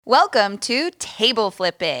Welcome to Table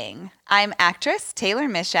Flipping. I'm actress Taylor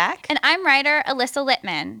Mishak. And I'm writer Alyssa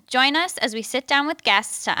Littman. Join us as we sit down with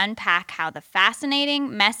guests to unpack how the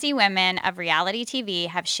fascinating, messy women of reality TV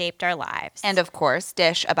have shaped our lives. And of course,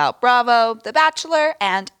 dish about Bravo, The Bachelor,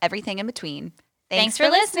 and everything in between. Thanks for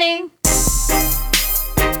listening.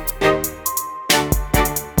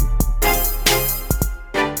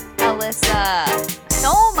 Alyssa.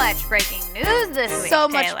 So much breaking news this week, So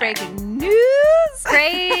much Taylor. breaking news.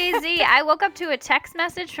 Crazy. I woke up to a text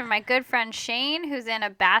message from my good friend Shane, who's in a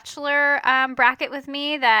Bachelor bracket with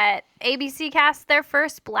me, that ABC cast their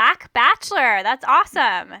first Black Bachelor. That's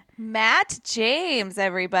awesome. Matt James,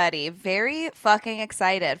 everybody. Very fucking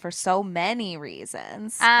excited for so many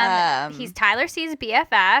reasons. He's Tyler C's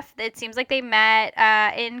BFF. It seems like they met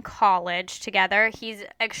in college together. He's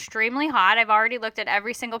extremely hot. I've already looked at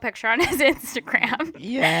every single picture on his Instagram.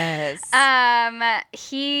 Yes.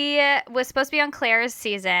 He was supposed to be on Claire's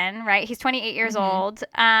season, right? He's 28 years old.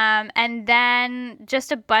 And then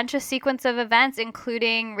just a bunch of sequence of events,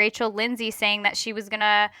 including Rachel Lindsay saying that she was going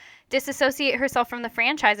to disassociate herself from the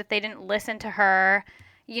franchise if they didn't listen to her,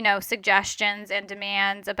 suggestions and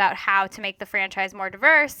demands about how to make the franchise more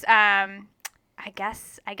diverse. I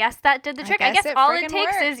guess that did the trick. I guess all it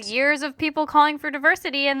takes is years of people calling for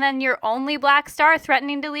diversity, and then your only Black star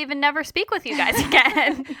threatening to leave and never speak with you guys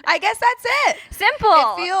again. I guess that's it.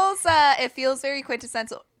 Simple. It feels very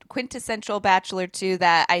quintessential Bachelor too,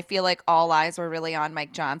 that I feel like all eyes were really on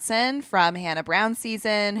Mike Johnson from Hannah Brown's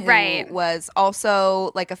season, who was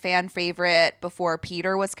also like a fan favorite before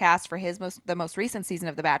Peter was cast for the most recent season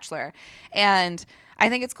of The Bachelor. And I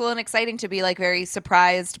think it's cool and exciting to be like very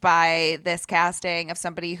surprised by this casting of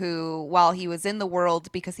somebody who, while he was in the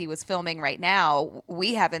world because he was filming right now,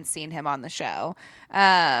 we haven't seen him on the show.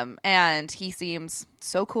 And he seems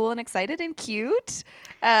so cool and excited and cute.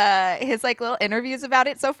 His like little interviews about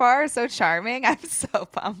it so far are so charming. I'm so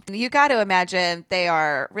pumped. You got to imagine they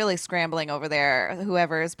are really scrambling over there,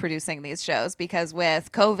 whoever is producing these shows, because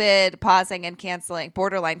with COVID pausing and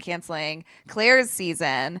borderline canceling Claire's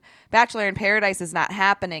season, Bachelor in Paradise is not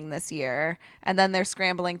happening this year. And then they're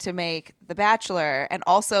scrambling to make The Bachelor and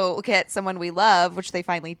also get someone we love, which they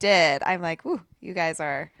finally did. I'm like, ooh, you guys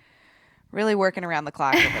are really working around the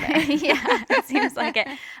clock over there. Yeah, it seems like it.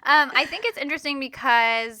 I think it's interesting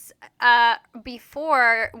because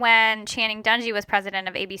before, when Channing Dungey was president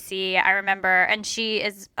of ABC, I remember, and she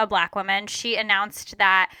is a Black woman, she announced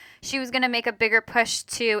that she was going to make a bigger push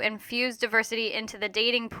to infuse diversity into the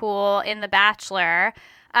dating pool in The Bachelor,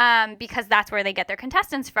 because that's where they get their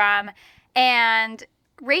contestants from. And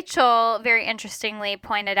Rachel, very interestingly,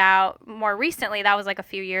 pointed out more recently, that was like a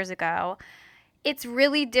few years ago, it's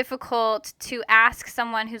really difficult to ask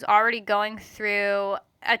someone who's already going through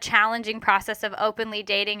a challenging process of openly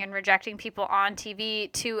dating and rejecting people on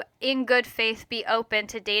TV to, in good faith, be open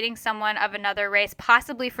to dating someone of another race,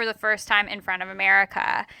 possibly for the first time in front of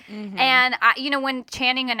America. Mm-hmm. And, when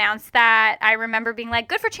Channing announced that, I remember being like,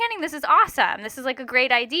 good for Channing. This is awesome. This is like a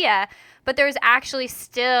great idea. But there's actually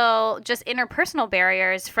still just interpersonal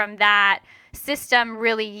barriers from that system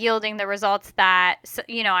really yielding the results that,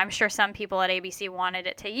 I'm sure some people at ABC wanted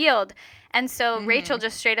it to yield. And so Rachel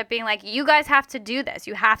just straight up being like, you guys have to do this.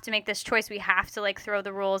 You have to make this choice. We have to like throw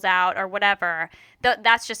the rules out or whatever.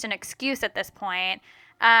 That's just an excuse at this point.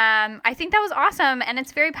 I think that was awesome, and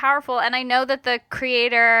it's very powerful. And I know that the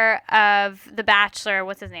creator of The Bachelor,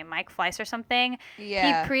 what's his name, Mike Fleiss or something?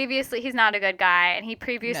 Yeah. He's not a good guy, and he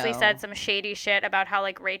previously said some shady shit about how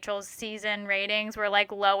like Rachel's season ratings were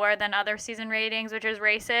like lower than other season ratings, which is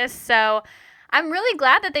racist. So I'm really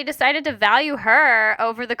glad that they decided to value her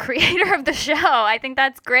over the creator of the show. I think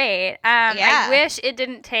that's great. I wish it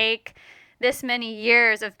didn't take this many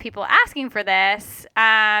years of people asking for this,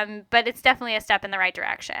 but it's definitely a step in the right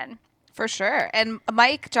direction. For sure. And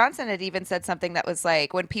Mike Johnson had even said something that was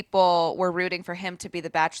like, when people were rooting for him to be the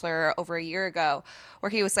Bachelor over a year ago, where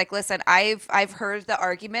he was like, listen, I've heard the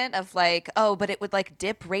argument of like, oh, but it would like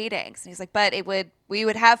dip ratings. And he's like, but we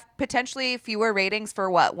would have potentially fewer ratings for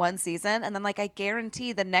one season. And then like, I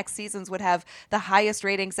guarantee the next seasons would have the highest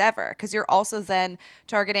ratings ever. Because you're also then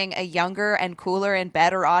targeting a younger and cooler and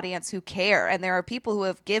better audience who care. And there are people who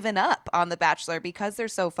have given up on The Bachelor because they're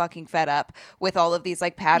so fucking fed up with all of these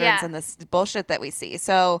like patterns and this bullshit that we see.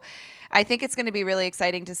 So I think it's going to be really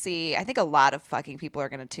exciting to see. I think a lot of fucking people are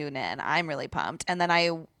going to tune in. I'm really pumped. And then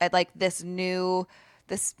I like this new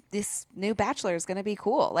Bachelor is going to be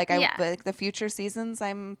cool. Like like the future seasons,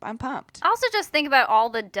 I'm pumped. Also, just think about all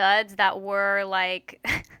the duds that were like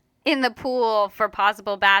in the pool for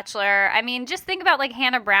possible Bachelor. I mean, just think about like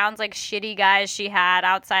Hannah Brown's like shitty guys she had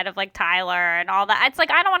outside of like Tyler and all that. It's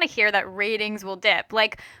like, I don't want to hear that ratings will dip.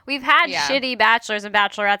 Like, we've had shitty Bachelors and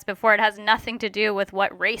Bachelorettes before. It has nothing to do with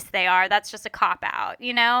what race they are. That's just a cop out,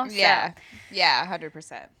 you know? Yeah. So. Yeah,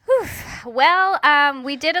 100%. Well,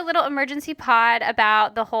 we did a little emergency pod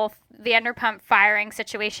about the whole Vanderpump firing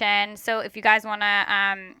situation. So if you guys want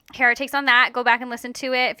to hear our takes on that, go back and listen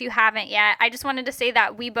to it if you haven't yet. I just wanted to say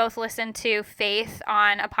that we both listened to Faith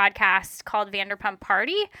on a podcast called Vanderpump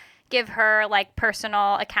Party, give her like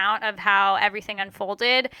personal account of how everything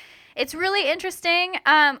unfolded. It's really interesting.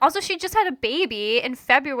 Also, she just had a baby in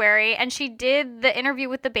February, and she did the interview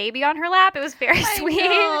with the baby on her lap. It was very sweet. I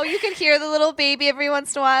know. You can hear the little baby every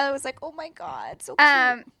once in a while. It was like, oh my God, so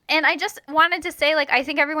cute. And I just wanted to say, like, I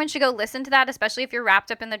think everyone should go listen to that, especially if you're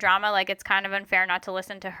wrapped up in the drama. Like, it's kind of unfair not to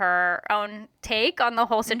listen to her own take on the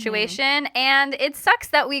whole situation. Mm-hmm. And it sucks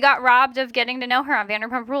that we got robbed of getting to know her on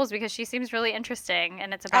Vanderpump Rules because she seems really interesting,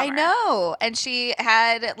 and it's a bummer. I know. And she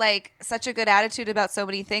had, like, such a good attitude about so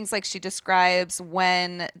many things. Like, she describes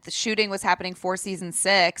when the shooting was happening for season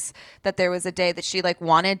 6, that there was a day that she, like,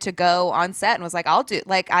 wanted to go on set and was like, I'll do,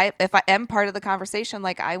 like, if I am part of the conversation,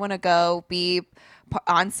 like, I want to go be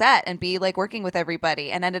on set and be like working with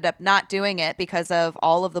everybody, and ended up not doing it because of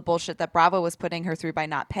all of the bullshit that Bravo was putting her through by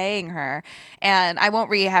not paying her. And I won't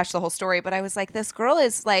rehash the whole story, but I was like, this girl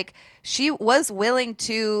is like, she was willing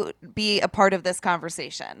to be a part of this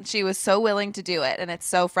conversation. She was so willing to do it. And it's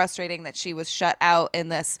so frustrating that she was shut out in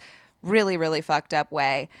this really, really fucked up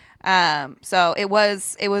way. So it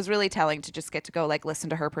was really telling to just get to go like listen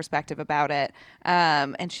to her perspective about it.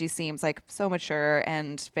 And she seems like so mature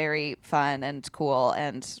and very fun and cool.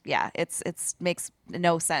 And yeah, it's makes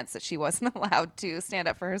no sense that she wasn't allowed to stand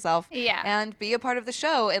up for herself and be a part of the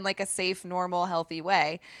show in like a safe, normal, healthy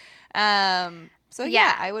way. So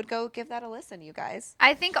yeah, I would go give that a listen, you guys.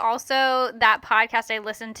 I think also that podcast I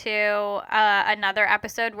listened to another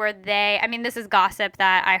episode where this is gossip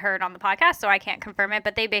that I heard on the podcast, so I can't confirm it,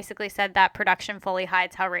 but they basically said that production fully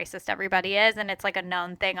hides how racist everybody is, and it's like a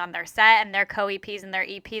known thing on their set, and their co-EPs and their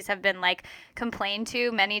EPs have been like complained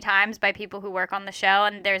to many times by people who work on the show,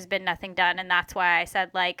 and there's been nothing done, and that's why I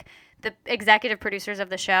said like the executive producers of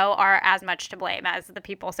the show are as much to blame as the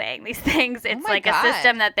people saying these things. It's like a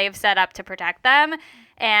system that they've set up to protect them.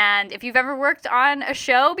 And if you've ever worked on a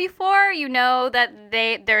show before, you know that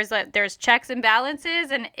there's checks and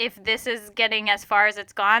balances. And if this is getting as far as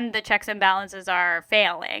it's gone, the checks and balances are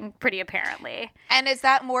failing pretty apparently. And is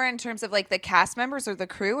that more in terms of like the cast members or the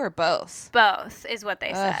crew, or both? Both is what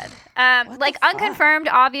they said. Like unconfirmed,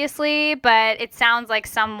 obviously, but it sounds like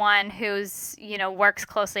someone who's, works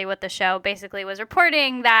closely with the show basically was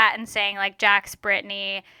reporting that and saying like Jax,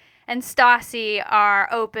 Brittany, and Stassi are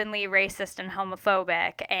openly racist and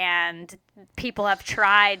homophobic, and people have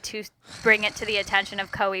tried to bring it to the attention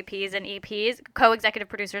of co-EPs and EPs, co-executive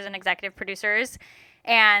producers and executive producers,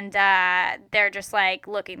 and they're just like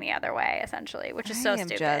looking the other way, essentially, which is so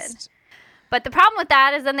stupid. But the problem with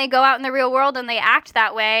that is then they go out in the real world and they act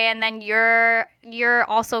that way, and then you're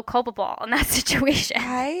also culpable in that situation.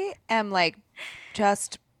 I am like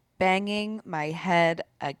just banging my head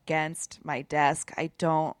against my desk. I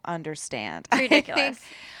don't understand. Ridiculous.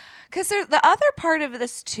 Because the other part of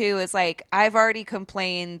this too is like, I've already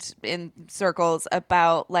complained in circles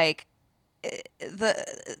about like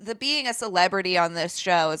the being a celebrity on this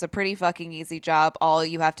show is a pretty fucking easy job. All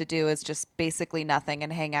you have to do is just basically nothing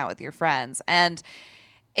and hang out with your friends. And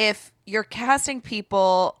if you're casting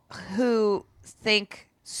people who think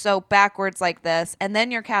so backwards like this, and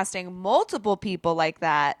then you're casting multiple people like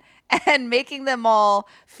that and making them all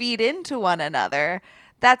feed into one another,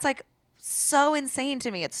 that's like so insane to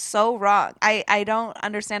me. It's so wrong. I don't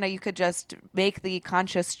understand how you could just make the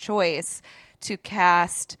conscious choice to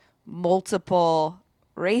cast multiple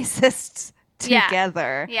racists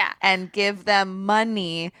together and give them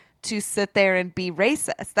money to sit there and be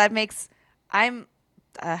racist. That makes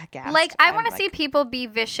like, I want to see people be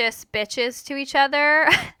vicious bitches to each other.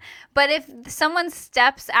 But if someone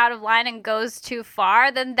steps out of line and goes too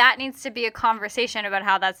far, then that needs to be a conversation about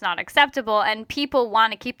how that's not acceptable. And people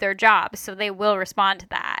want to keep their jobs, so they will respond to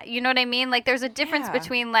that. You know what I mean? Like, there's a difference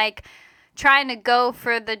between, like, trying to go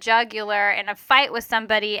for the jugular in a fight with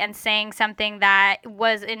somebody and saying something that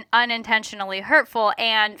was unintentionally hurtful,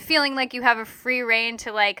 and feeling like you have a free rein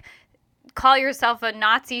to, like, call yourself a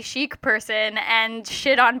Nazi chic person and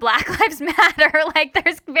shit on Black Lives Matter. Like,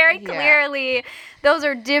 there's very clearly those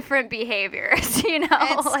are different behaviors, you know?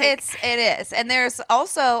 It is. And there's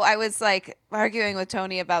also, I was like arguing with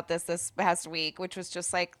Tony about this past week, which was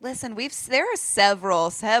just like, listen, there are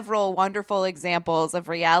several wonderful examples of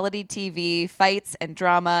reality TV fights and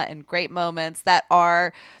drama and great moments that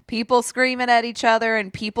are people screaming at each other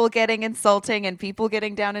and people getting insulting and people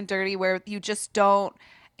getting down and dirty, where you just don't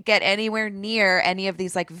get anywhere near any of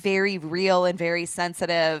these like very real and very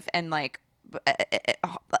sensitive and like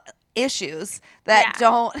issues that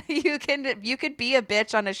don't you could be a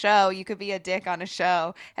bitch on a show, you could be a dick on a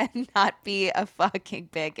show and not be a fucking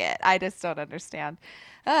bigot. I just don't understand.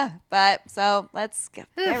 But so let's get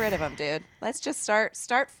rid of them, dude. Let's just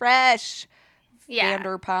start fresh.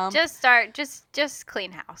 Vanderpump. Just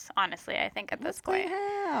clean house, honestly, I think at this point.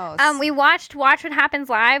 House. We watched Watch What Happens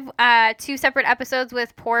Live, 2 separate episodes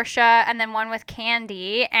with Portia and then one with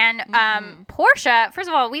Kandi. And Portia, first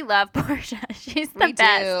of all, we love Portia. She's the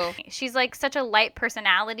best. She's like such a light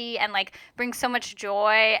personality and like brings so much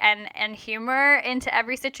joy and humor into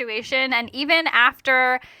every situation. And even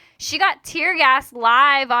after she got tear gassed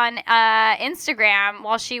live on Instagram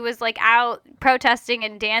while she was like out protesting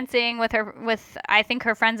and dancing with I think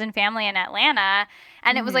her friends and family in Atlanta.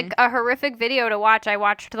 And it was like a horrific video to watch. I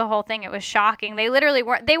watched the whole thing. It was shocking. They literally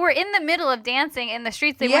they were in the middle of dancing in the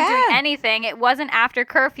streets. They weren't doing anything. It wasn't after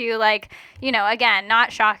curfew. Like, you know, again,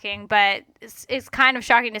 not shocking, but it's kind of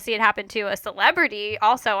shocking to see it happen to a celebrity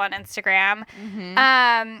also on Instagram.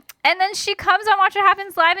 And then she comes on Watch What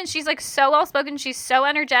Happens Live and she's like so well spoken. She's so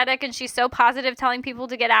energetic and she's so positive, telling people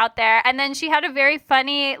to get out there. And then she had a very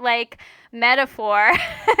funny like metaphor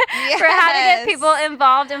for how to get people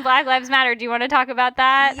involved in Black Lives Matter. Do you want to talk about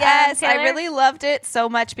that? Yes, I really loved it so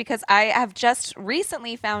much because I have just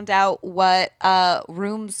recently found out what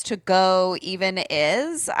Rooms to Go even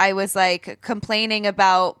is. I was like complaining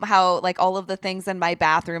about how like all of the things in my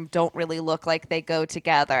bathroom don't really look like they go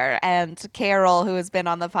together. And Carol, who has been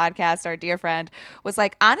on the podcast, our dear friend, was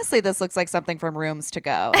like, honestly, this looks like something from Rooms to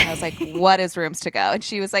Go. And I was like, what is Rooms to Go? And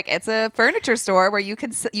she was like, it's a furniture store where you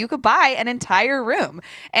could buy an entire room,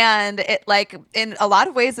 and it like in a lot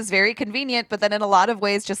of ways is very convenient, but then in a lot of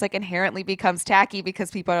ways just like inherently becomes tacky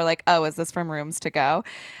because people are like, oh, is this from Rooms to Go?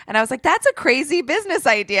 And I was like, that's a crazy business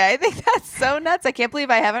idea. I think that's so nuts. I can't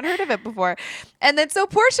believe I haven't heard of it before. And then so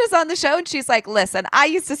Portia's on the show and she's like, listen, I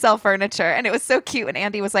used to sell furniture. And it was so cute. And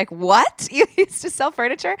Andy was like, what? You used to sell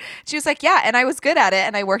furniture? She was like, yeah, and I was good at it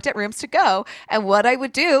and I worked at Rooms to Go, and what I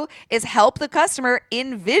would do is help the customer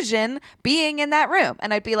envision being in that room.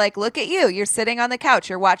 And I'd be like, look at you're sitting on the couch,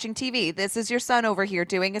 you're watching TV, this is your son over here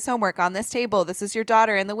doing his homework on this table, this is your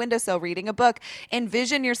daughter in the windowsill reading a book,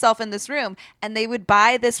 envision yourself in this room. And they would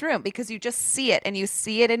buy this room because you just see it and you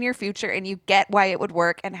see it in your future and you get why it would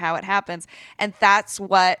work and how it happens. And that's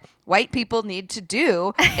what white people need to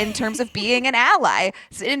do in terms of being an ally.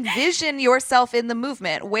 So envision yourself in the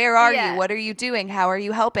movement. Where are you? What are you doing? How are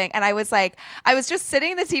you helping? And I was just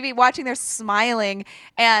sitting in the TV watching, they're smiling.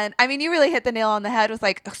 And I mean, you really hit the nail on the head with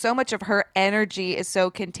like so much of her energy is so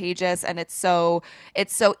contagious, and it's so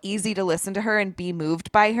easy to listen to her and be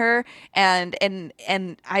moved by her. And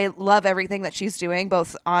I love everything that she's doing,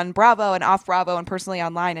 both on Bravo and off Bravo and personally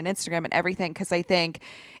online and Instagram and everything, because I think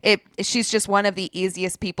she's just one of the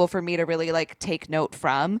easiest people for me to really like take note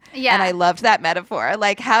from. Yeah. And I loved that metaphor.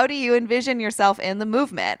 Like, how do you envision yourself in the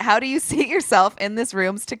movement? How do you see yourself in this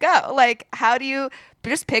Rooms to Go? Like, how do you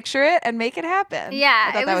just picture it and make it happen? Yeah.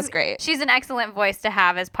 I thought that was great. She's an excellent voice to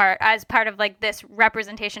have as part of like this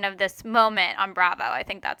representation of this moment on Bravo. I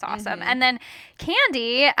think that's awesome. And then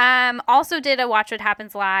Kandi also did a Watch What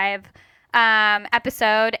Happens Live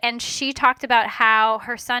episode, and she talked about how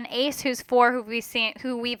her son Ace, who's 4, who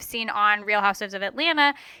we've seen on Real Housewives of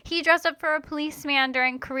Atlanta, he dressed up for a policeman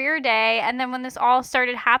during career day, and then when this all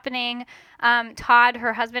started happening, Todd,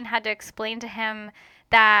 her husband, had to explain to him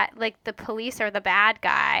that like the police are the bad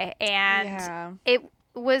guy, and it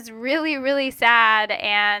was really, really sad,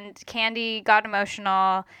 and Kandi got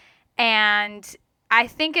emotional, and I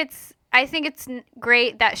think it's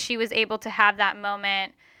great that she was able to have that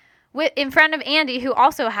moment in front of Andy, who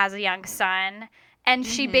also has a young son, and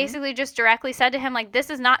she basically just directly said to him, like, this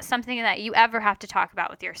is not something that you ever have to talk about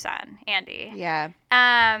with your son, Andy. Yeah.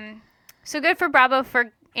 So good for Bravo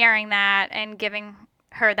for airing that and giving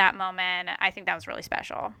her that moment. I think that was really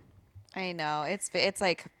special. I know. It's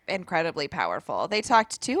like incredibly powerful. They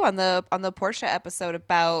talked too on the Portia episode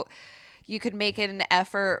about, you could make it an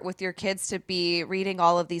effort with your kids to be reading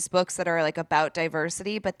all of these books that are like about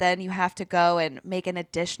diversity, but then you have to go and make an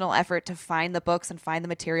additional effort to find the books and find the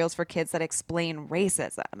materials for kids that explain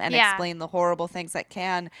racism and explain the horrible things that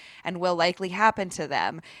can and will likely happen to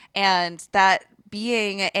them. And that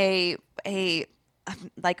being a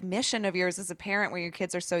like mission of yours as a parent where your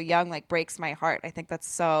kids are so young, like breaks my heart. I think that's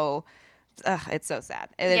so it's so sad.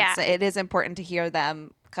 It is important to hear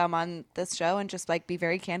them come on this show and just like be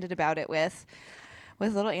very candid about it with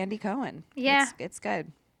little Andy Cohen. Yeah, it's good.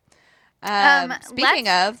 Speaking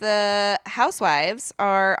of, the Housewives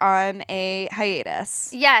are on a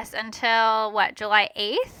hiatus. Yes, until what, July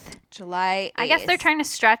 8th? July 8th. I guess they're trying to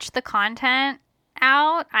stretch the content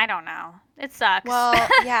out. I don't know. It sucks. Well,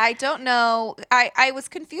 yeah, I don't know. I was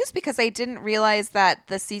confused because I didn't realize that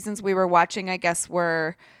the seasons we were watching, I guess,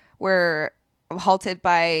 were halted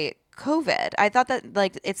by COVID. I thought that,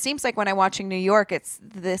 like, it seems like when I'm watching New York,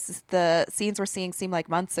 the scenes we're seeing seem like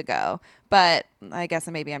months ago, but I guess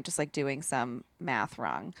maybe I'm just like doing some math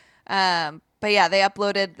wrong. But yeah, they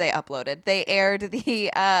aired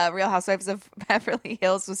the Real Housewives of Beverly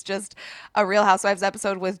Hills was just a Real Housewives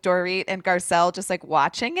episode with Dorit and Garcelle just like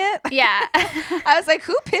watching it. Yeah. I was like,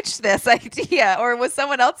 who pitched this idea? Or was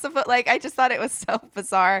someone else? Like, I just thought it was so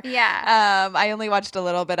bizarre. Yeah. I only watched a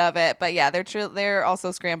little bit of it, but yeah, they're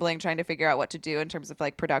also scrambling, trying to figure out what to do in terms of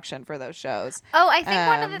like production for those shows. Oh, I think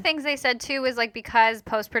one of the things they said too is like, because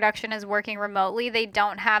post-production is working remotely, they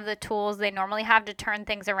don't have the tools they normally have to turn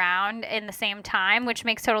things around in the same time, which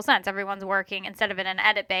makes total sense. Everyone's working, instead of in an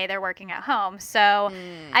edit bay, they're working at home. So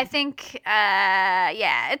I think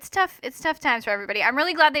it's tough times for everybody. I'm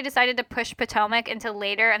really glad they decided to push Potomac into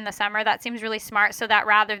later in the summer. That seems really smart, so that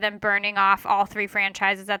rather than burning off all three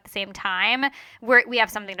franchises at the same time, we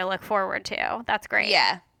have something to look forward to. That's great.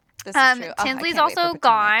 Yeah. This is true. Tinsley's also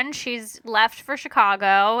gone. She's left for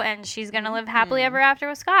Chicago, and she's going to live happily ever after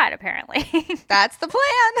with Scott, apparently. That's the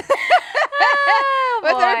plan. Oh,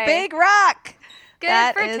 with her big rock.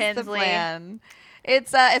 Good for Tinsley. The plan.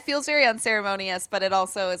 It feels very unceremonious, but it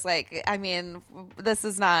also is like, I mean, this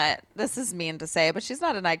is mean to say, but she's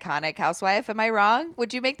not an iconic housewife. Am I wrong?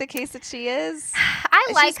 Would you make the case that she is?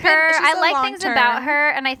 I like her. I like things about her,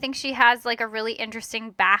 and I think she has like a really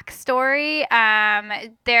interesting backstory.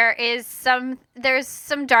 There's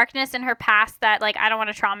some darkness in her past that, like, I don't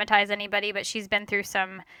want to traumatize anybody, but she's been through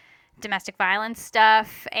some domestic violence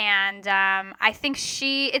stuff, and I think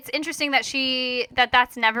it's interesting that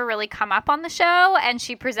that's never really come up on the show, and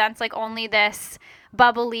she presents like only this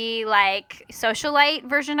bubbly, like, socialite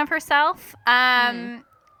version of herself.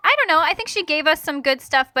 I don't know. I think she gave us some good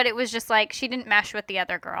stuff, but it was just like she didn't mesh with the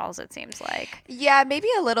other girls, it seems like. Yeah, maybe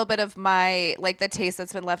a little bit of my, like, the taste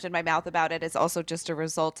that's been left in my mouth about it is also just a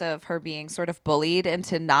result of her being sort of bullied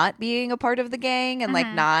into not being a part of the gang and like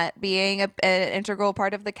not being an integral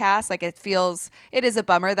part of the cast. Like, it is a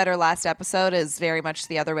bummer that her last episode is very much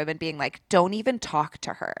the other women being like, don't even talk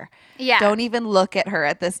to her. Yeah. Don't even look at her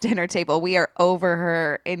at this dinner table. We are over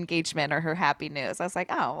her engagement or her happy news. I was like,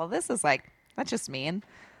 oh, well, this is like, that's just mean.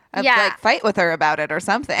 Like, fight with her about it or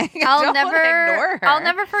something. I'll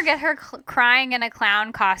never forget her crying in a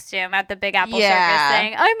clown costume at the Big Apple Circus,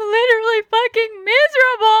 saying, "I'm literally fucking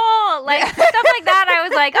miserable." Like, stuff like that. I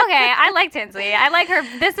was like, okay, I like Tinsley. I like her.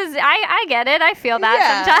 I get it. I feel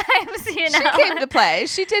that sometimes. You know, she came to play.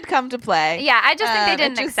 She did come to play. Yeah, I just think they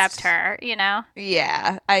didn't accept her. You know.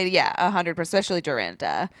 Yeah, 100%, especially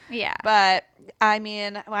Dorinda. Yeah, but. I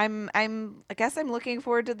mean, I guess I'm looking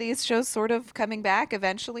forward to these shows sort of coming back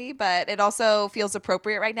eventually, but it also feels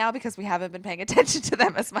appropriate right now because we haven't been paying attention to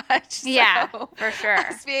them as much. Yeah, for sure.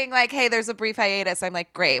 Just being like, hey, there's a brief hiatus. I'm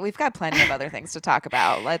like, great, we've got plenty of other things to talk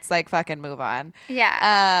about. Let's like fucking move on.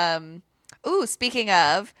 Yeah. Speaking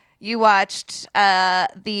of, you watched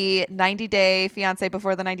the 90-Day Fiancé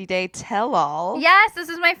Before the 90-Day Tell-All. Yes, this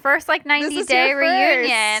is my first like 90-day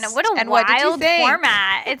reunion. What a wild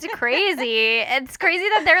format. It's crazy. It's crazy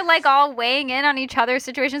that they're like all weighing in on each other's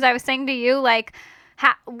situations. I was saying to you, like,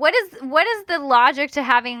 what is the logic to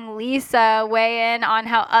having Lisa weigh in on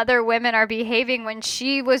how other women are behaving when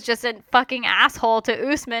she was just a fucking asshole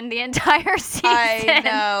to Usman the entire season? I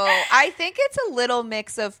know. I think it's a little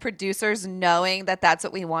mix of producers knowing that that's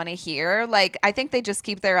what we want to hear. Like, I think they just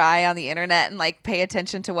keep their eye on the internet and like pay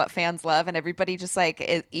attention to what fans love, and everybody just like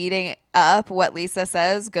is eating up what Lisa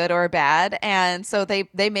says, good or bad. And so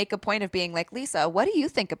they make a point of being like, Lisa, what do you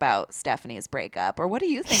think about Stephanie's breakup? Or what do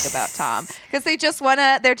you think about Tom? Because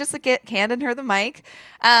they're just like handing her the mic.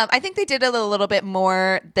 I think they did it a little bit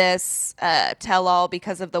more this tell all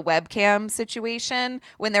because of the webcam situation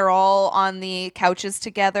when they're all on the couches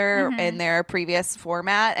together in their previous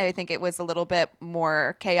format. I think it was a little bit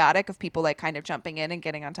more chaotic of people like kind of jumping in and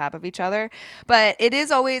getting on top of each other. But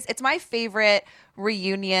it's my favorite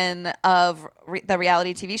reunion of the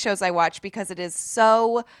reality TV shows I watch because it is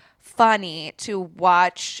so funny to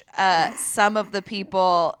watch some of the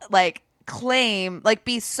people like claim like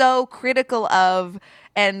be so critical of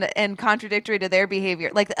and contradictory to their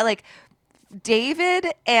behavior like David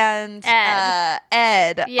and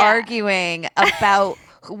Ed arguing about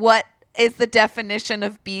what is the definition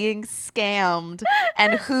of being scammed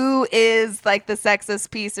and who is like the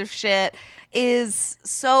sexist piece of shit is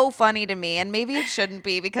so funny to me. And maybe it shouldn't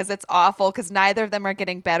be because it's awful because neither of them are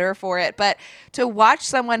getting better for it. But to watch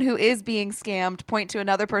someone who is being scammed point to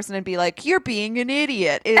another person and be like, you're being an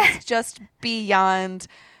idiot is just beyond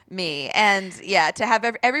me. And yeah, to have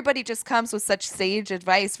everybody just comes with such sage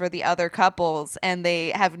advice for the other couples and they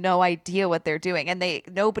have no idea what they're doing and they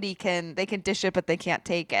can dish it but they can't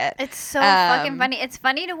take it. It's so fucking funny. It's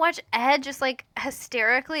funny to watch Ed just like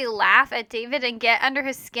hysterically laugh at David and get under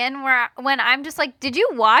his skin when I'm just like, did you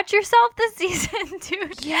watch yourself this season,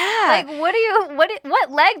 dude? Yeah. Like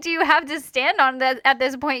what leg do you have to stand on at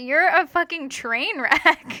this point? You're a fucking train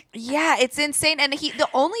wreck. Yeah, it's insane. And the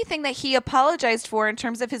only thing that he apologized for in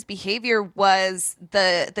terms of his behavior was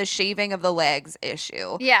the shaving of the legs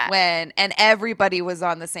issue. Yeah. And everybody was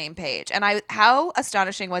on the same page. And how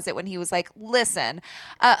astonishing was it when he was like, listen,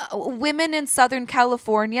 women in Southern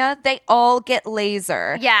California, they all get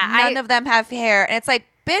laser. Yeah. None of them have hair. And it's like,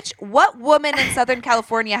 bitch, what woman in Southern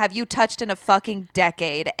California have you touched in a fucking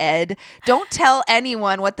decade, Ed? Don't tell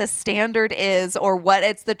anyone what the standard is or what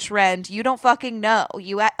it's the trend. You don't fucking know.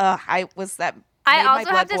 I also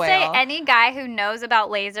have to say, any guy who knows about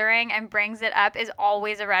lasering and brings it up is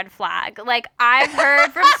always a red flag. Like, I've heard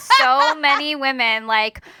from so many women,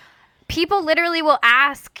 like, people literally will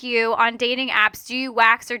ask you on dating apps, do you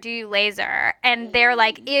wax or do you laser? And they're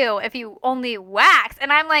like, ew, if you only wax.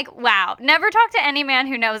 And I'm like, wow, never talk to any man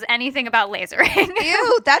who knows anything about lasering.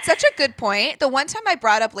 Ew, that's such a good point. The one time I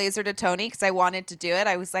brought up laser to Tony because I wanted to do it,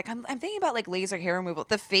 I was like, I'm thinking about like laser hair removal.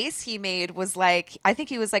 The face he made was like, I think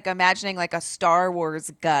he was like imagining like a Star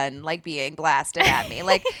Wars gun like being blasted at me.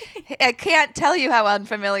 Like, I can't tell you how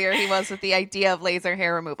unfamiliar he was with the idea of laser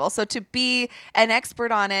hair removal. So to be an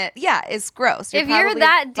expert on it, yeah, is gross. If you're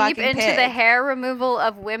that deep into the hair removal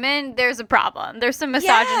of women, there's a problem. There's some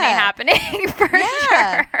misogyny happening for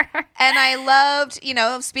sure. And I loved,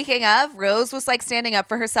 speaking of, Rose was like standing up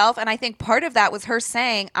for herself. And I think part of that was her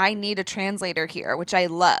saying, I need a translator here, which I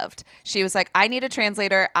loved. She was like, I need a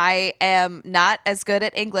translator. I am not as good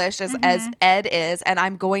at English as Ed is, and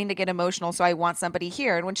I'm going to get emotional. So I want somebody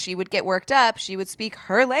here. And when she would get worked up, she would speak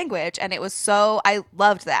her language. And it was I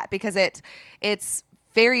loved that because it's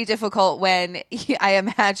very difficult when I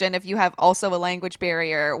imagine if you have also a language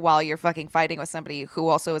barrier while you're fucking fighting with somebody who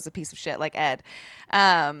also is a piece of shit like Ed.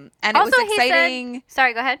 And also, it was exciting.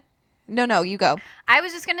 Sorry, go ahead. No, you go. I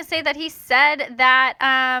was just going to say that he said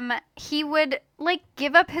that he would like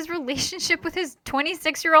give up his relationship with his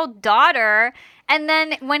 26-year-old daughter. And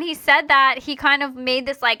then when he said that, he kind of made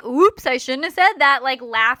this like, oops, I shouldn't have said that, like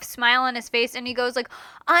laugh, smile on his face. And he goes like,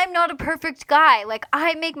 I'm not a perfect guy. Like,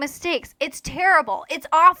 I make mistakes. It's terrible. It's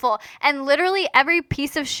awful. And literally every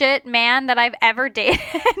piece of shit man that I've ever dated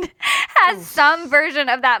has some version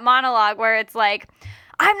of that monologue where it's like,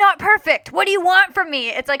 I'm not perfect. What do you want from me?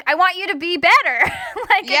 It's like, I want you to be better.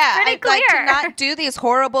 Like, it's pretty clear. Like to not do these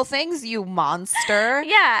horrible things, you monster.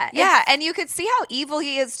 Yeah. And you could see how evil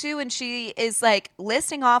he is too. And she is like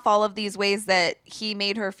listing off all of these ways that he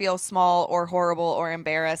made her feel small or horrible or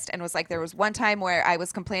embarrassed. And was like, there was one time where I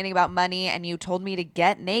was complaining about money and you told me to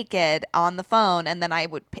get naked on the phone. And then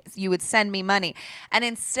you would send me money. And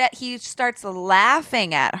instead he starts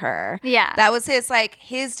laughing at her. Yeah. That was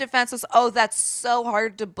his defense was, oh, that's so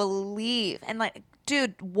hard to believe. And like,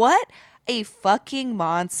 dude, what a fucking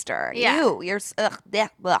monster. Yeah. Ew, you're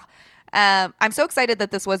I'm so excited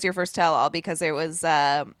that this was your first tell-all because it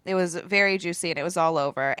was very juicy and it was all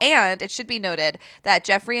over. And it should be noted that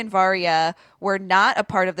Jeffrey and Varya were not a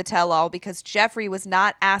part of the tell-all because Jeffrey was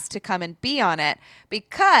not asked to come and be on it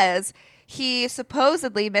because he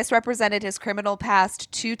supposedly misrepresented his criminal past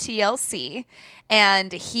to TLC,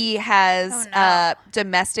 and he has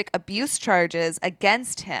domestic abuse charges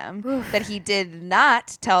against him that he did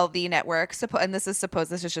not tell the network. And this is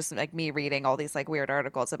just like me reading all these like weird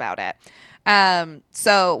articles about it.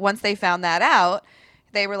 So once they found that out,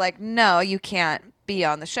 they were like, no, you can't be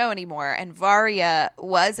on the show anymore. And Varia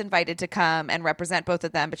was invited to come and represent both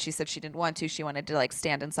of them, but she said she didn't want to. She wanted to like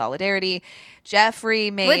stand in solidarity.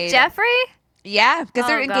 Jeffrey made with Jeffrey? Yeah, because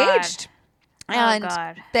they're engaged. And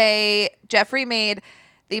Jeffrey made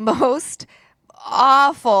the most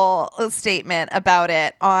awful statement about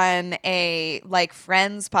it on a like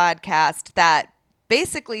Friends podcast that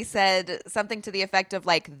basically said something to the effect of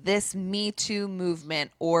like, this Me Too movement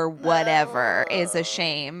or whatever is a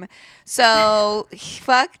shame. So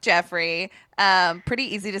fuck Jeffrey. Pretty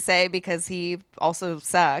easy to say because he also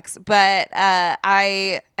sucks. But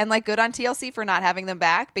and like good on TLC for not having them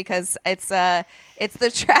back because it's the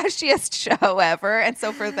trashiest show ever. And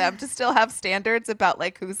so for them to still have standards about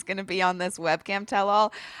like who's going to be on this webcam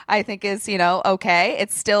tell-all, I think is, okay.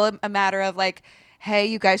 It's still a matter of like, hey,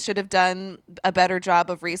 you guys should have done a better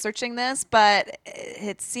job of researching this, but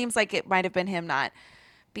it seems like it might have been him not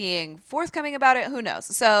being forthcoming about it. Who knows?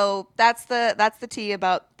 So that's the tea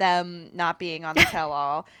about them not being on the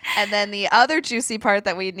tell-all. And then the other juicy part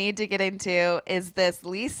that we need to get into is this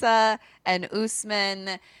Lisa and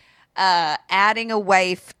Usman adding a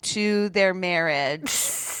wife to their marriage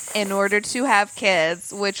in order to have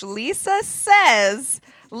kids, which Lisa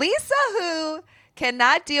who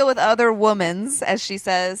cannot deal with other women's, as she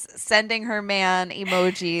says, sending her man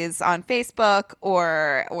emojis on Facebook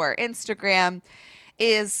or Instagram,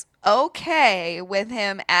 is okay with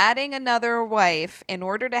him adding another wife in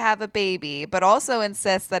order to have a baby, but also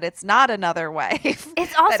insists that it's not another wife.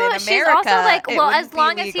 It's also she's also like, well, as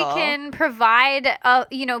long as he can provide,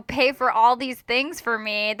 pay for all these things for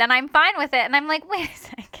me, then I'm fine with it. And I'm like, wait a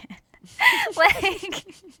second, like.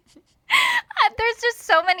 There's just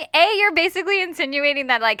so many. You're basically insinuating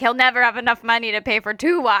that like he'll never have enough money to pay for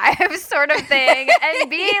 2 wives, sort of thing. And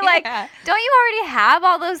B, like, don't you already have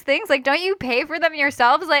all those things? Like, don't you pay for them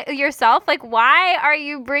yourself? Like, why are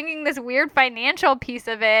you bringing this weird financial piece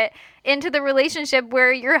of it into the relationship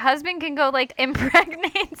where your husband can go like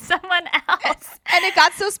impregnate someone else? And it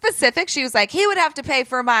got so specific. She was like, he would have to pay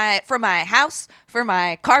for my house, for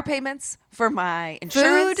my car payments, for my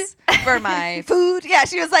insurance, for my food. Yeah,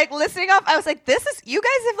 she was like listing off. I was like, you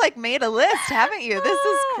guys have like made a list, haven't you? This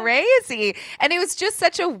is crazy. And it was just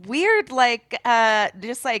such a weird, like, a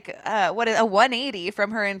 180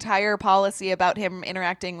 from her entire policy about him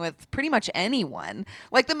interacting with pretty much anyone.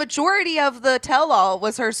 Like the majority of the tell-all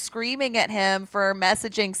was her screaming at him for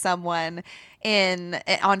messaging someone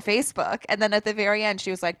on Facebook, and then at the very end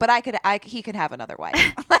she was like, but he could have another wife.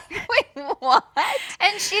 Like, wait, what?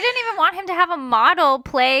 And she didn't even want him to have a model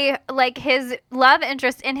play like his love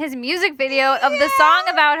interest in his music video of the song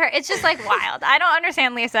about her. It's just like wild. I don't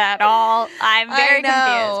understand Lisa at all. I'm very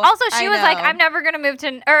confused. Also, she was like, I'm never gonna move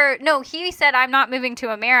he said, I'm not moving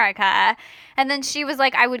to America. And then she was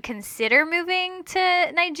like, I would consider moving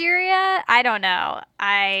to Nigeria. I don't know.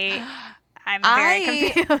 I'm very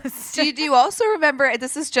confused. Do you also remember,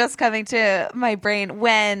 this is just coming to my brain,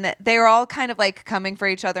 when they were all kind of like coming for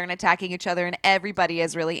each other and attacking each other and everybody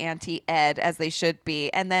is really anti-Ed, as they should be.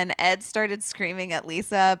 And then Ed started screaming at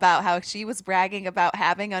Lisa about how she was bragging about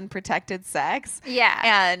having unprotected sex. Yeah.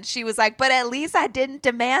 And she was like, but at least I didn't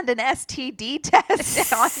demand an STD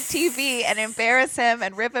test on TV and embarrass him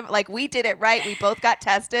and rip him. Like, we did it right. We both got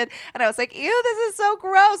tested. And I was like, ew, this is so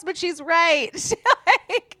gross, but she's right.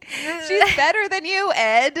 She's better than you,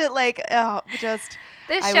 Ed. Like, I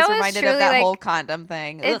was reminded of that whole condom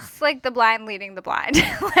thing. It's like the blind leading the blind.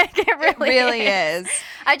 Like, it really is.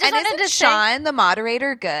 I just wanted to say, Sean, the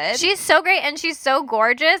moderator, good? She's so great, and she's so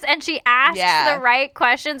gorgeous, and she asks the right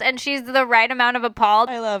questions, and she's the right amount of appalled.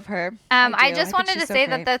 I love her. I just wanted to say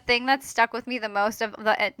that the thing that stuck with me the most of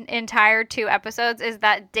the entire 2 episodes is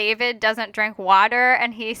that David doesn't drink water,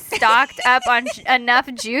 and he's stocked up on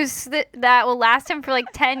enough juice that will last him for like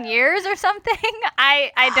 10 years or something.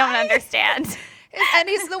 I don't understand. And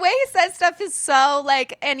the way he says stuff is so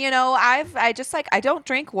like, and I don't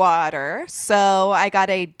drink water, so I got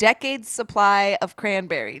a decade's supply of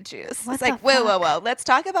cranberry juice. It's like, whoa. Let's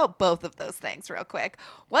talk about both of those things real quick.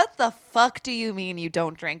 What the fuck do you mean you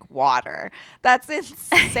don't drink water? That's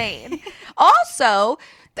insane. Also,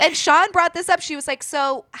 and Sean brought this up. She was like,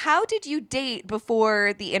 so how did you date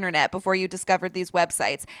before the internet, before you discovered these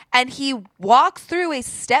websites? And he walked through a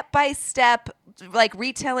step-by-step like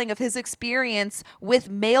retelling of his experience with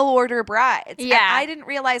mail order brides. Yeah. And I didn't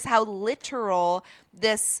realize how literal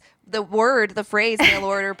the phrase mail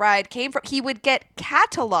order bride came from. He would get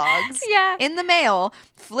catalogs in the mail,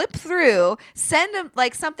 flip through, send him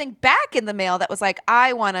like something back in the mail that was like,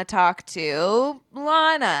 I want to talk to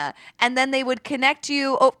Lana. And then they would connect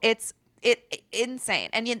you. Oh, it's insane.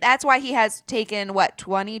 And that's why he has taken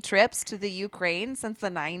 20 trips to the Ukraine since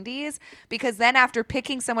the 90s, because then after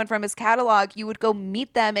picking someone from his catalog, you would go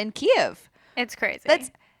meet them in Kiev. It's crazy.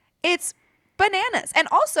 It's bananas. And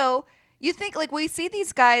also, you think like we see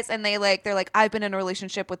these guys and they're like, I've been in a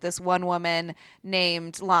relationship with this one woman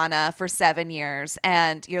named Lana for 7 years,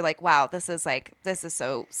 and you're like, wow, this is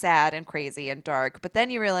so sad and crazy and dark. But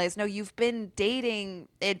then you realize, no, you've been dating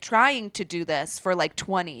and trying to do this for like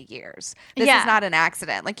 20 years. This is not an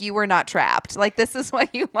accident. Like, you were not trapped. Like, this is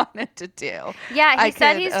what you wanted to do. Yeah, he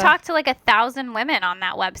said he's talked to like 1,000 women on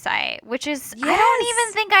that website, which is, I don't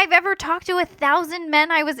even think I've ever talked to 1,000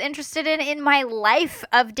 men I was interested in my life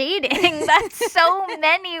of dating. That's so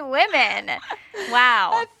many women.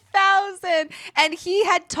 Wow. 1,000. And he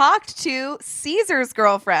had talked to Caesar's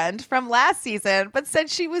girlfriend from last season, but said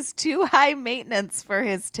she was too high maintenance for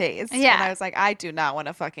his taste. Yeah. And I was like, I do not want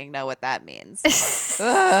to fucking know what that means. Speaking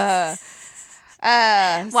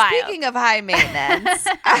of high maintenance.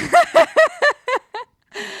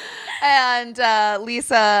 And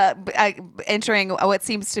Lisa entering what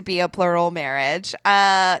seems to be a plural marriage.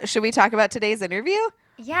 Should we talk about today's interview?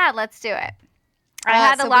 Yeah, let's do it. I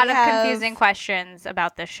had a lot of confusing questions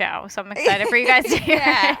about this show, so I'm excited for you guys to hear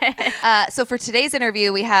it. So for today's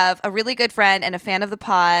interview, we have a really good friend and a fan of the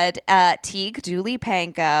pod, Teague Dooley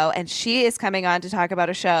Panko, and she is coming on to talk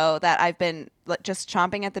about a show that I've been just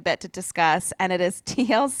chomping at the bit to discuss, and it is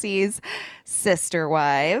TLC's Sister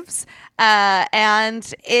Wives.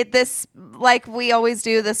 And this, like we always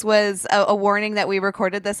do, this was a warning that we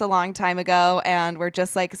recorded this a long time ago, and we're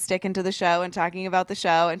just like sticking to the show and talking about the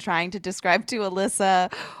show and trying to describe to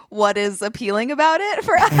Alyssa what is appealing about it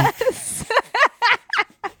for us.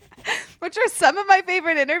 Which are some of my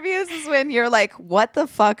favorite interviews, is when you're like, what the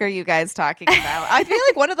fuck are you guys talking about? I feel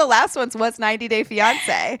like one of the last ones was 90 Day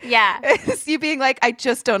Fiancé. Yeah. It's you being like, I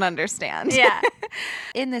just don't understand. Yeah.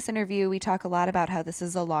 In this interview, we talk a lot about how this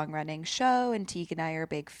is a long-running show, and Teague and I are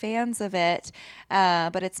big fans of it,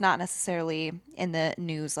 but it's not necessarily in the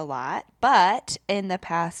news a lot. But in the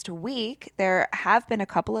past week, there have been a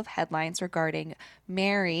couple of headlines regarding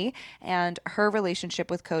Mary and her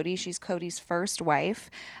relationship with Cody. She's Cody's first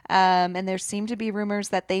wife. And there seem to be rumors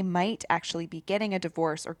that they might actually be getting a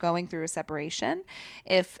divorce or going through a separation.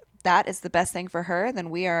 If that is the best thing for her, then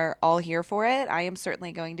we are all here for it. I am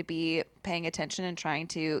certainly going to be paying attention and trying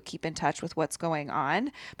to keep in touch with what's going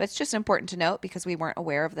on. But it's just important to note because we weren't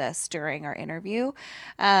aware of this during our interview.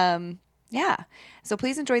 Yeah. So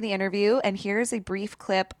please enjoy the interview. And here's a brief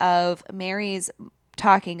clip of Mary's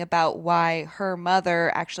talking about why her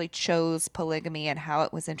mother actually chose polygamy and how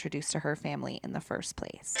it was introduced to her family in the first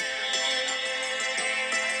place.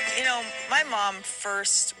 You know, my mom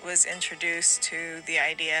first was introduced to the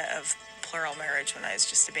idea of plural marriage when I was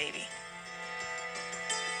just a baby.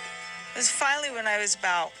 It was finally when I was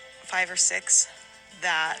about 5 or 6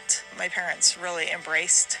 that my parents really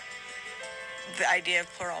embraced the idea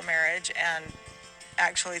of plural marriage and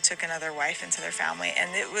actually took another wife into their family.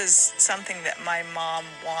 And it was something that my mom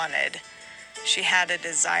wanted. She had a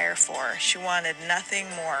desire for. She wanted nothing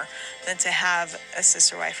more than to have a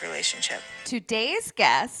sister-wife relationship. Today's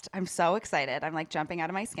guest, I'm so excited. I'm like jumping out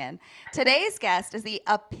of my skin. Today's guest is the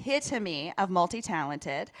epitome of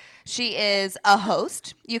multi-talented. She is a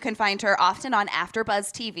host. You can find her often on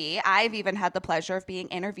AfterBuzz TV. I've even had the pleasure of being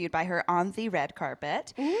interviewed by her on the red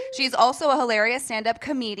carpet. Ooh. She's also a hilarious stand-up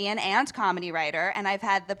comedian and comedy writer, and I've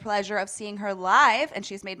had the pleasure of seeing her live, and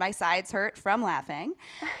she's made my sides hurt from laughing.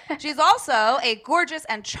 She's also a gorgeous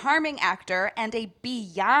and charming actor and a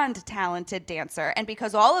beyond talented dancer. And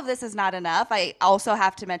because all of this is not enough, I also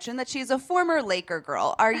have to mention that she's a former Laker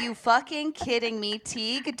girl. Are you fucking kidding me?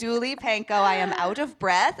 Teague Dooley Panko, I am out of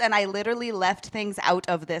breath, and I literally left things out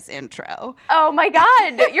of this intro. Oh my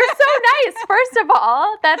God, you're so nice. First of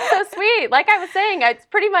all, that's so sweet. Like I was saying, it's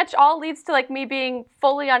pretty much all leads to like me being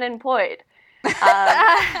fully unemployed. But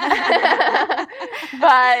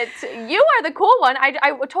you are the cool one.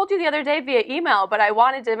 I told you the other day via email, but I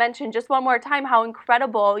wanted to mention just one more time how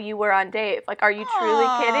incredible you were on Dave. Like, are you truly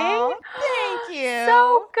kidding? Thank you.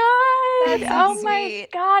 So good. That's oh sweet. My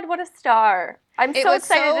God, what a star. I'm so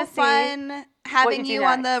excited to see. It was so fun having you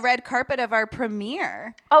on the red carpet of our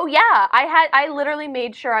premiere. Oh yeah, I literally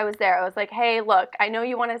made sure I was there. I was like, hey, look, I know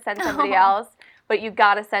you want to send somebody else, but you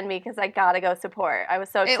gotta send me because I gotta go support. I was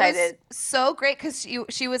so excited. It was so great because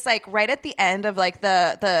she was like right at the end of like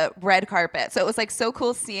the red carpet, so it was like so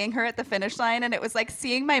cool seeing her at the finish line, and it was like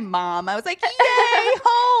seeing my mom. I was like, yay,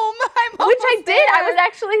 home! I'm which I did. there. I was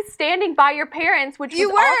actually standing by your parents, which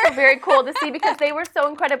was also very cool to see because they were so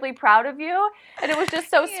incredibly proud of you, and it was just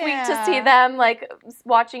so sweet to see them like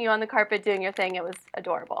watching you on the carpet doing your thing. It was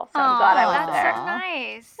adorable. So I'm glad I was there. That's so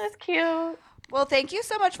nice. That's cute. Well, thank you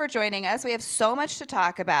so much for joining us. We have so much to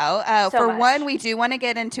talk about. For one, we do want to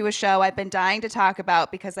get into a show I've been dying to talk about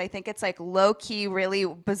because I think it's like low-key, really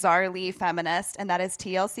bizarrely feminist, and that is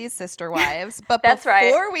TLC's Sister Wives. But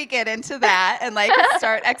before we get into that and like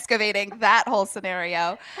start excavating that whole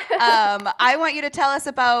scenario, I want you to tell us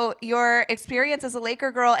about your experience as a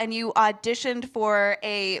Laker girl, and you auditioned for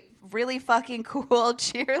a really fucking cool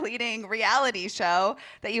cheerleading reality show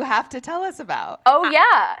that you have to tell us about. Oh,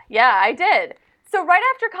 yeah, I did. So right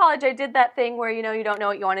after college, I did that thing where, you know, you don't know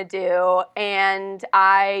what you want to do, and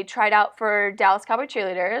I tried out for Dallas Cowboy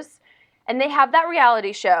Cheerleaders, and they have that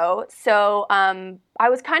reality show. So I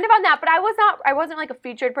was kind of on that, but I wasn't like a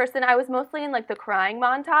featured person. I was mostly in like the crying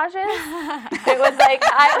montages. It was like,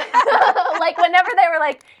 like whenever they were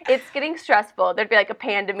like, it's getting stressful, there'd be like a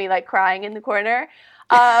pan to me like crying in the corner.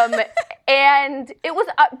 And it was,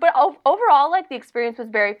 but overall, like the experience was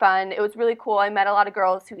very fun. It was really cool. I met a lot of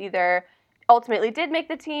girls who either ultimately did make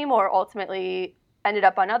the team or ultimately ended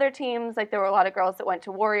up on other teams. Like there were a lot of girls that went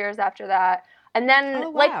to Warriors after that. And then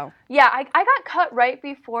I got cut right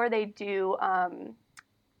before they do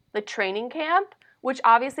the training camp, which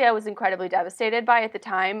obviously I was incredibly devastated by at the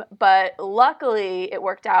time. But luckily it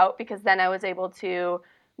worked out because then I was able to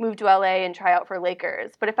move to LA and try out for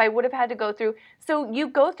Lakers. But if I would have had to go through, so you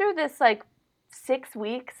go through this like 6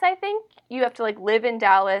 weeks, I think. You have to like live in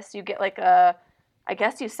Dallas. You get like I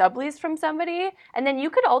guess you sublease from somebody. And then you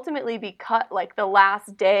could ultimately be cut like the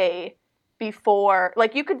last day before,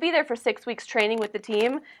 like you could be there for 6 weeks training with the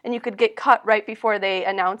team and you could get cut right before they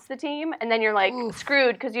announce the team. And then you're like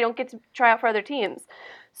screwed because you don't get to try out for other teams.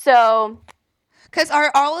 So... Because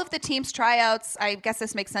are all of the teams' tryouts, I guess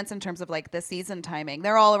this makes sense in terms of like the season timing.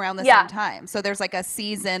 They're all around the same time. So there's like a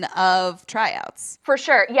season of tryouts. For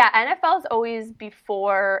sure. Yeah, NFL is always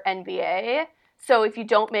before NBA. So if you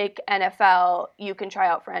don't make NFL, you can try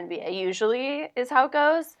out for NBA usually is how it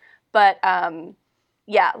goes. But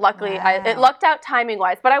yeah, luckily it lucked out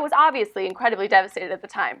timing-wise. But I was obviously incredibly devastated at the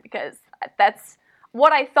time because that's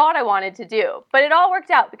what I thought I wanted to do. But it all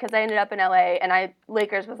worked out because I ended up in LA and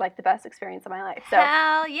Lakers was like the best experience of my life. So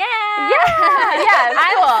hell yeah. Yeah, it's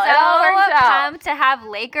cool. I'm so pumped to have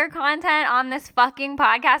Laker content on this fucking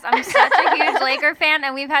podcast. I'm such a huge Laker fan,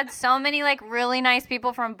 and we've had so many like really nice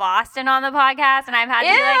people from Boston on the podcast, and I've had to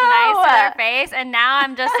be like nice to their face, and now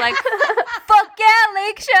I'm just like, fuck yeah,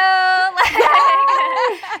 Lake Show.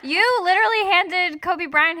 Like, you literally handed Kobe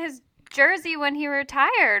Bryant his jersey when he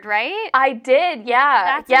retired, right? I did,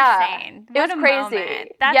 yeah. That's insane. It was crazy.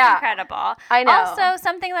 Moment. That's incredible. I know. Also,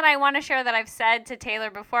 something that I want to share that I've said to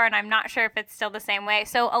Taylor before, and I'm not sure if it's still the same way.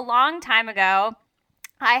 So a long time ago,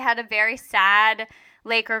 I had a very sad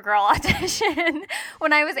Laker girl audition.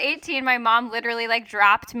 When I was 18, my mom literally like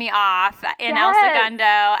dropped me off in El Segundo,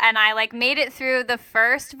 and I like made it through the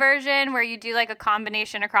first version where you do like a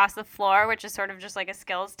combination across the floor, which is sort of just like a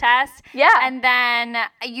skills test. Yeah. And then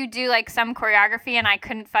you do like some choreography, and I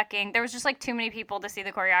couldn't there was just like too many people to see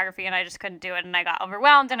the choreography, and I just couldn't do it, and I got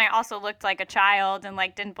overwhelmed, and I also looked like a child and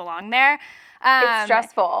like didn't belong there. It's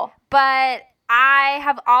stressful. But I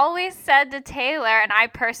have always said to Taylor, and I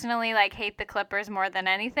personally like hate the Clippers more than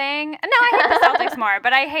anything. No, I hate the Celtics more,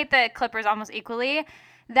 but I hate the Clippers almost equally.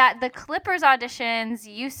 That the Clippers auditions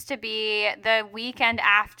used to be the weekend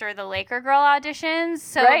after the Laker girl auditions.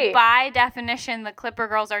 So by definition, the Clipper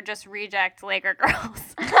girls are just reject Laker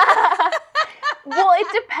girls. Well, it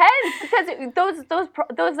depends because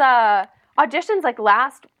those auditions like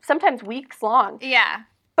last sometimes weeks long. Yeah.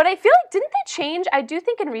 But I feel like, didn't they change? I do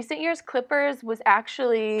think in recent years, Clippers was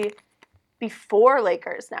actually before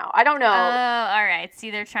Lakers now. I don't know. Oh, all right. See,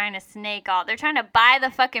 they're trying to they're trying to buy the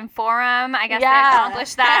fucking forum. I guess they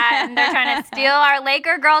accomplished that. And they're trying to steal our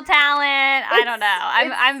Laker girl talent. I don't know.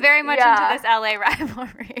 I'm very much into this LA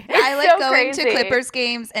rivalry. I like going to Clippers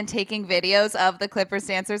games and taking videos of the Clippers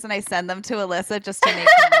dancers, and I send them to Alyssa just to make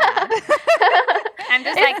her mad. I'm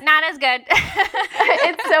just like, not as good.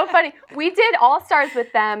 It's so funny. We did All-Stars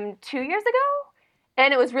with them 2 years ago,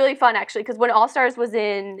 and it was really fun, actually, because when All-Stars was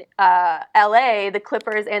in LA, the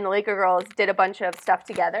Clippers and the Laker girls did a bunch of stuff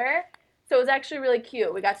together. So it was actually really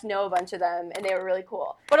cute. We got to know a bunch of them, and they were really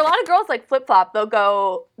cool. But a lot of girls like flip-flop.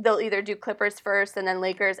 They'll either do Clippers first and then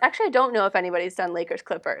Lakers. Actually, I don't know if anybody's done Lakers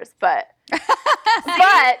Clippers, but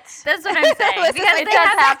that's what I'm saying. Because they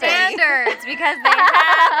have standards. Because they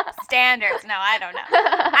have standards. No, I don't know.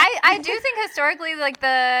 I do think historically, like,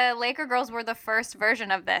 the Laker girls were the first version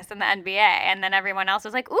of this in the NBA, and then everyone else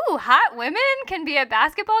was like, "Ooh, hot women can be at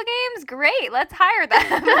basketball games. Great, let's hire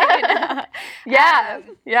them."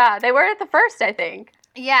 Yeah, they were at the first, I think.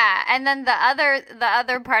 Yeah, and then the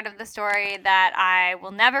other part of the story that I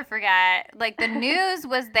will never forget, like, the news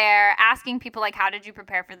was there asking people, like, how did you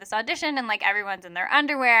prepare for this audition? And, like, everyone's in their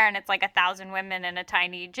underwear, and it's like 1,000 women in a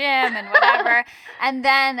tiny gym and whatever. And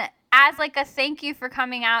then as, like, a thank you for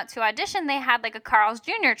coming out to audition, they had, like, a Carl's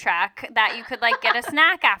Jr. truck that you could, like, get a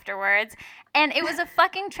snack afterwards. And it was a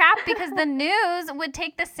fucking trap because the news would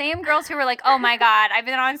take the same girls who were like, oh my God, I've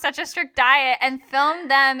been on such a strict diet, and film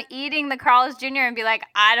them eating the Carl's Jr. and be like,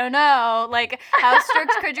 I don't know, like, how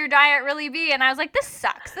strict could your diet really be? And I was like, this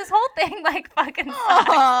sucks. This whole thing, like, fucking sucks.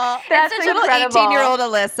 Aww, that's such little 18-year-old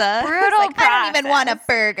Alyssa. Brutal like, I don't even want a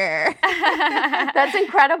burger. That's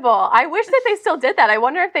incredible. I wish that they still did that. I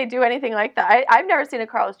wonder if they do anything like that. I've never seen a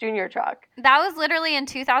Carl's Jr. truck. That was literally in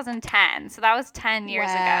 2010, so that was 10 years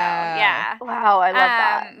ago. Yeah. Wow, I love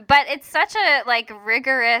that. But it's such a, like,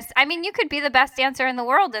 rigorous, I mean, you could be the best dancer in the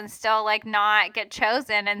world and still, like, not get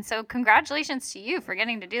chosen. And so congratulations to you for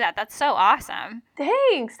getting to do that. That's so awesome.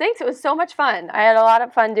 Thanks. It was so much fun. I had a lot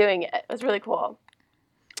of fun doing it. It was really cool.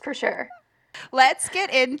 For sure. Let's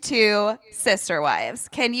get into Sister Wives.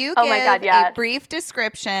 Can you give a brief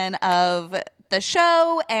description of the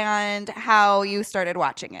show and how you started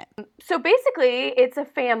watching it? So basically, it's a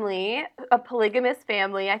family, a polygamous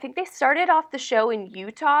family. I think they started off the show in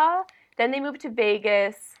Utah, then they moved to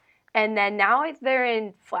Vegas, and then now they're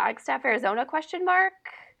in Flagstaff, Arizona, ?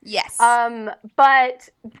 Yes. But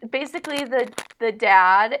basically the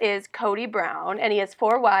dad is Cody Brown, and he has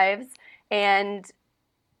 4 wives, and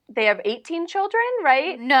they have 18 children,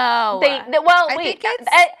 right? No. They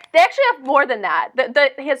actually have more than that.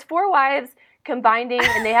 He has 4 wives combining,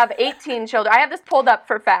 and they have 18 children. I have this pulled up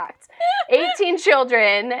for facts. 18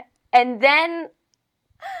 children, and then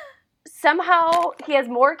somehow he has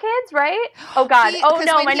more kids, right? Oh God!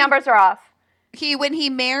 My numbers are off. When he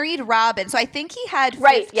married Robin, so I think he had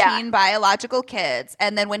 15 biological kids,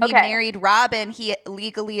 and then when he married Robin, he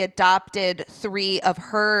legally adopted 3 of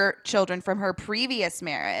her children from her previous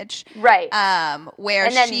marriage. Right. Where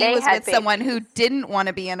she was with someone who didn't want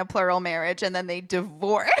to be in a plural marriage, and then they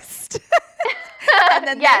divorced. And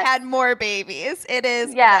then they had more babies. It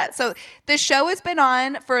is that. So the show has been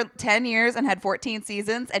on for 10 years and had 14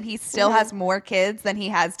 seasons, and he still has more kids than he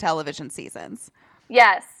has television seasons.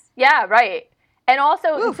 Yes. Yeah, right. And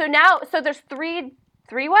also, so there's three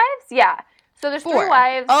wives? Yeah. So there's 4. 3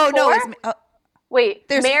 wives. Oh, 4? No. Wait,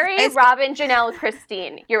 Mary, Robin, Janelle,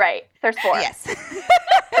 Christine. You're right. There's 4. Yes.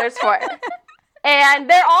 There's 4. And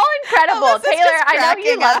they're all incredible. Taylor, I know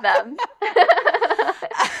you love them.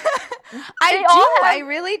 I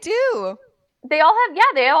really do. They all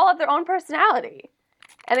have their own personality.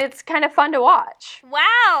 And it's kind of fun to watch.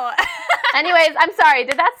 Wow. Anyways, I'm sorry.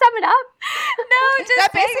 Did that sum it up? No,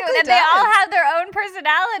 just saying that they all have their own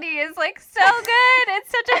personality is, like, so good.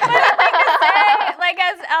 It's such a funny thing to say. Like,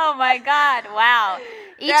 oh my God, wow.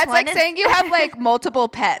 That's like saying you have, like, multiple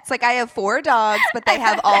pets. Like, I have 4 dogs, but they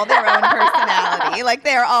have all their own personality. Like,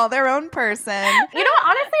 they're all their own person. You know,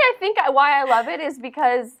 honestly, I think why I love it is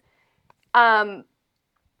because, I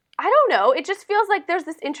don't know. It just feels like there's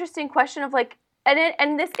this interesting question of, like,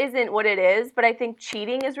 and this isn't what it is, but I think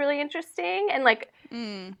cheating is really interesting. And, like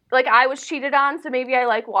I was cheated on, so maybe I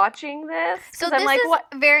like watching this. So this is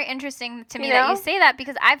very interesting to me that you say that,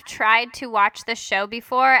 because I've tried to watch this show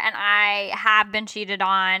before, and I have been cheated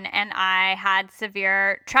on, and I had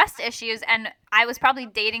severe trust issues, and I was probably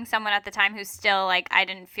dating someone at the time who still, like, I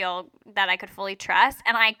didn't feel that I could fully trust,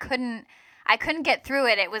 and I couldn't get through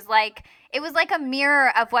it. It was like a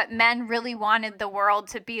mirror of what men really wanted the world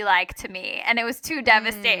to be like to me, and it was too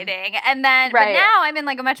devastating. And then, but now I'm in,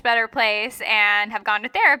 like, a much better place and have gone to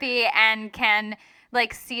therapy and can,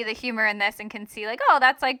 like, see the humor in this and can see, like, oh,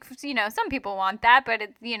 that's, like, you know, some people want that, but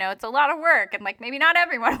it's, you know, it's a lot of work, and, like, maybe not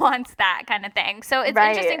everyone wants that kind of thing. So it's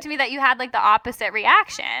interesting to me that you had, like, the opposite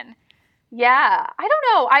reaction. Yeah, I don't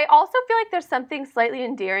know. I also feel like there's something slightly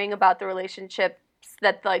endearing about the relationships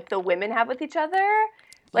that, like, the women have with each other.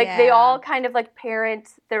 Like, they all kind of, like, parent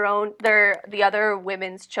the other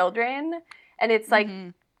women's children. And it's, like,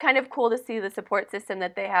 kind of cool to see the support system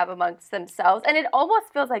that they have amongst themselves. And it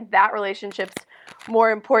almost feels like that relationship's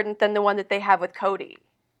more important than the one that they have with Cody,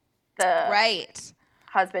 the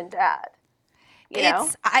husband-dad. you know?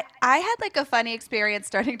 I had like a funny experience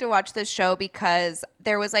starting to watch this show because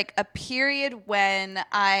there was like a period when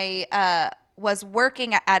I was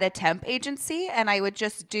working at a temp agency, and I would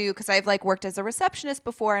just do, because I've like worked as a receptionist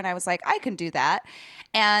before, and I was like, I can do that.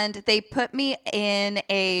 And they put me in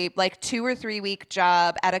a like 2 or 3 week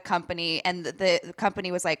job at a company, and the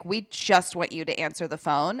company was like, we just want you to answer the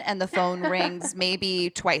phone, and the phone rings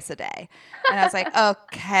maybe twice a day. And I was like,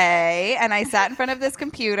 okay. And I sat in front of this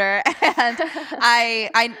computer, and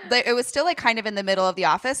it was still like kind of in the middle of the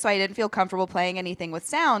office, so I didn't feel comfortable playing anything with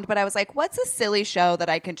sound. But I was like, what's a silly show that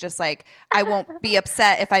I can just like, I won't be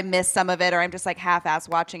upset if I miss some of it, or I'm just like half-ass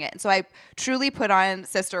watching it. And so I truly put on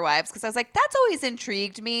Sister Wives because I was like, that's always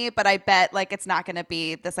intrigued me, but I bet like it's not going to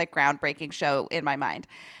be this like groundbreaking show in my mind.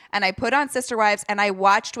 And I put on Sister Wives, and I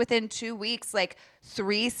watched within 2 weeks like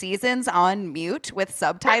 3 seasons on mute with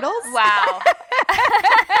subtitles. Wow.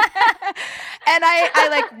 And I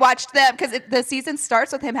like watched them because the season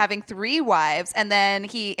starts with him having 3 wives, and then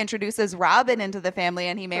he introduces Robin into the family,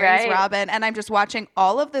 and he marries Robin. And I'm just watching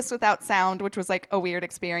all of this without sound, which was like a weird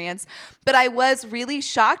experience. But I was really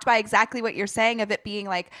shocked by exactly what you're saying of it being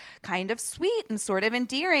like kind of sweet and sort of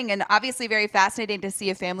endearing, and obviously very fascinating to see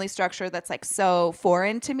a family structure that's like so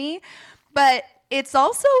foreign to me. But it's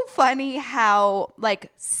also funny how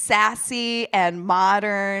like sassy and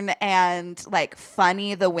modern and like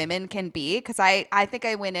funny the women can be, because I think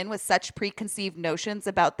I went in with such preconceived notions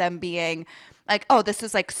about them being like, oh, this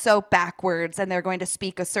is like so backwards, and they're going to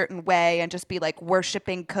speak a certain way and just be like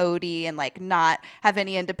worshiping Cody and like not have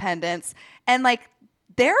any independence. And like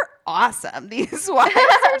they're awesome. These wives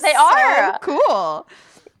They so are cool.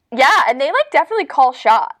 Yeah, and they like definitely call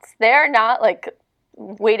shots. They're not like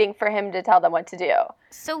waiting for him to tell them what to do.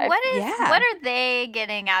 So what are they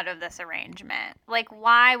getting out of this arrangement? Like,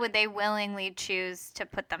 why would they willingly choose to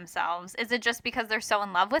put themselves? Is it just because they're so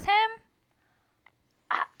in love with him?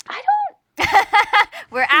 I don't.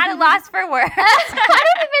 We're at a loss for words. I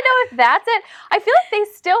don't even know if that's it. I feel like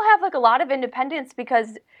they still have like a lot of independence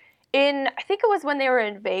because I think it was when they were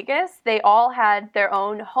in Vegas, they all had their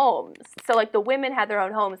own homes. So like the women had their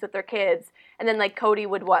own homes with their kids, and then like Cody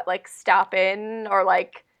would like stop in or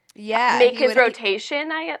like make his rotation,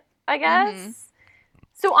 I guess. Mm-hmm.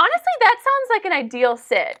 So honestly, that sounds like an ideal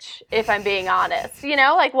sitch, if I'm being honest. You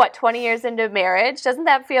know, like what, 20 years into marriage? Doesn't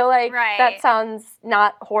that feel like that sounds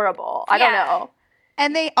not horrible? I don't know.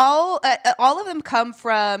 And they all of them come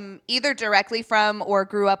from either directly from or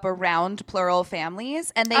grew up around plural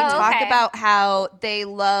families. And they talk about how they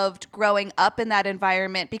loved growing up in that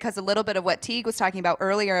environment because a little bit of what Teague was talking about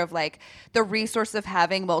earlier of like the resource of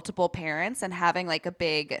having multiple parents and having like a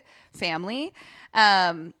big family.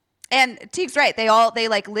 And Teague's right. They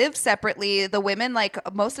like live separately. The women, like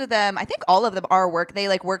most of them, I think all of them are they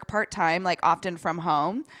like work part-time, like often from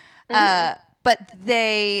home. Mm-hmm. But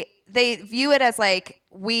they view it as like,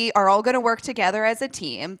 we are all going to work together as a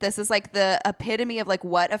team. This is like the epitome of like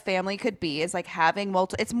what a family could be, is like having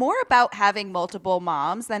it's more about having multiple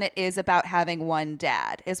moms than it is about having one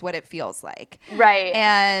dad, is what it feels like. Right.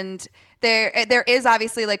 And there is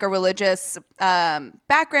obviously like a religious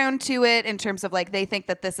background to it in terms of like they think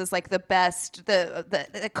that this is like the best.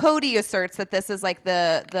 The Cody asserts that this is like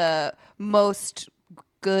the most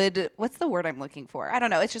good, what's the word I'm looking for? I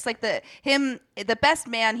don't know. It's just like the best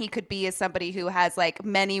man he could be is somebody who has like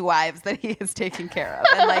many wives that he is taking care of.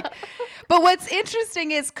 And like, but what's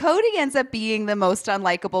interesting is Cody ends up being the most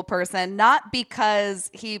unlikable person, not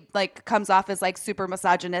because he like comes off as like super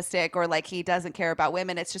misogynistic or like he doesn't care about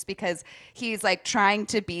women. It's just because he's like trying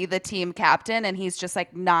to be the team captain, and he's just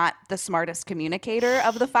like not the smartest communicator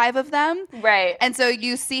of the 5 of them. Right. And so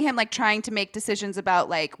you see him like trying to make decisions about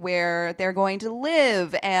like where they're going to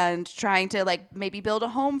live and trying to like maybe build a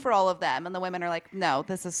home for all of them, and the women are like, no,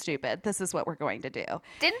 this is stupid, this is what we're going to do.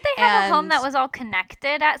 Didn't they have a home that was all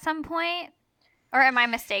connected at some point, or am I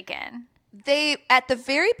mistaken? They at the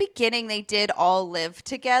very beginning they did all live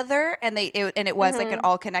together, and it was like an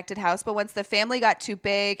all connected house. But once the family got too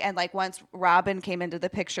big, and like once Robin came into the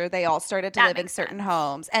picture, they all started to live in certain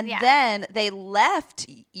homes. And then they left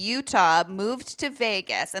Utah, moved to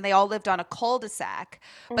Vegas, and they all lived on a cul-de-sac.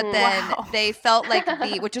 But then they felt like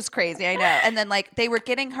which is crazy, I know. And then like they were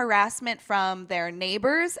getting harassment from their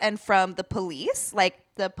neighbors and from the police, like.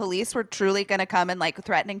 The police were truly going to come and like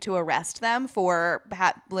threatening to arrest them for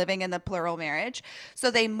living in the plural marriage.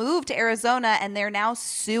 So they moved to Arizona, and they're now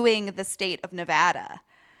suing the state of Nevada,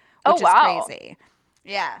 which is crazy.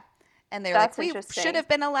 Yeah. And they're like, we should have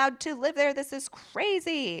been allowed to live there. This is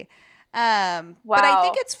crazy. But I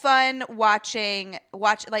think it's fun watch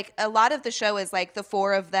like a lot of the show is like the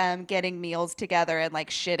four of them getting meals together and like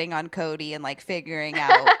shitting on Cody and like figuring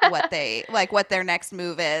out what their next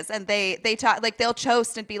move is. And they talk like they'll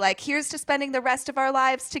toast and be like, here's to spending the rest of our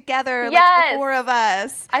lives together, like the four of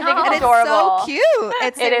us. I think it's adorable. It's so cute.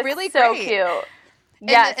 It's really so great. Cute.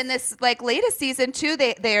 Yes. In this like latest season too,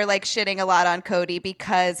 they're like shitting a lot on Cody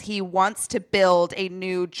because he wants to build a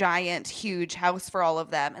new giant, huge house for all of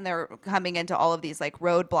them, and they're coming into all of these like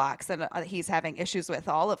roadblocks, and he's having issues with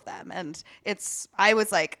all of them. And I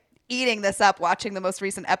was like eating this up watching the most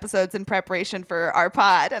recent episodes in preparation for our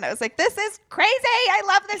pod, and I was like, this is crazy. I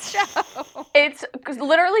love this show. It's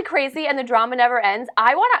literally crazy, and the drama never ends.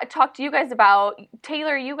 I want to talk to you guys about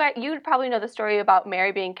Taylor. You probably know the story about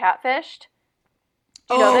Mary being catfished.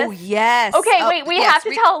 Yes. Okay, wait, we have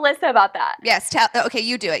to tell Alyssa about that. Yes, okay,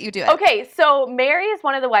 you do it. Okay, so Mary is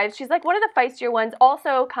one of the wives. She's like one of the feistier ones.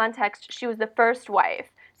 Also, context, she was the first wife.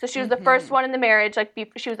 So she was the first one in the marriage, like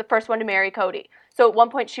she was the first one to marry Cody. So at one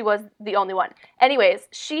point she was the only one. Anyways,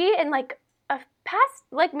 she in like a past,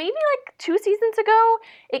 like maybe like 2 seasons ago,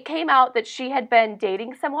 it came out that she had been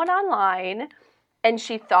dating someone online and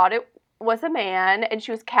she thought it was a man, and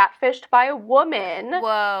she was catfished by a woman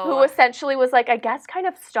who essentially was like, I guess, kind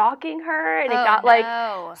of stalking her, and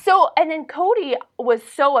and then Cody was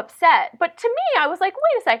so upset. But to me, I was like,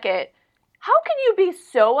 wait a second, how can you be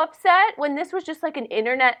so upset when this was just like an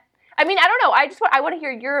internet? I mean, I don't know. I want to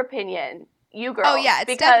hear your opinion. You girls. Oh yeah,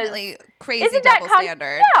 it's definitely crazy double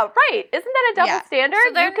standard. Yeah, right. Isn't that a double standard?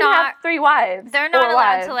 So you can have 3 wives. They're not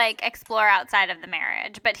allowed to like explore outside of the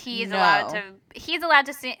marriage, but he's allowed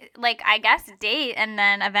to see, like, I guess date and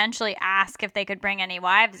then eventually ask if they could bring any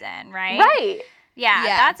wives in, right? Right. Yeah,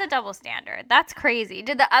 that's a double standard. That's crazy.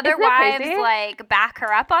 Did the other wives like back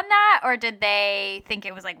her up on that, or did they think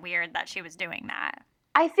it was like weird that she was doing that?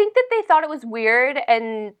 I think that they thought it was weird,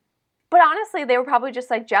 but honestly, they were probably just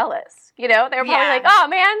like jealous. You know, they were probably like, "Oh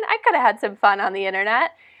man, I could have had some fun on the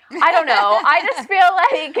internet." I don't know. I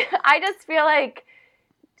just feel like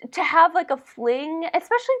to have like a fling,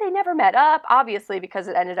 especially they never met up, obviously, because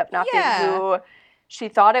it ended up not being who she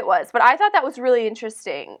thought it was. But I thought that was really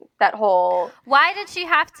interesting. That whole. Why did she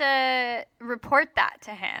have to report that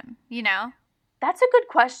to him? You know, that's a good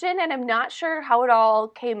question, and I'm not sure how it all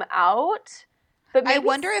came out. But I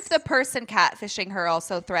wonder if the person catfishing her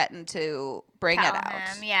also threatened to bring it out.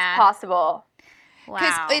 Yeah, possible.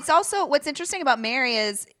 Because it's also what's interesting about Mary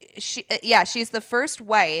is she's the first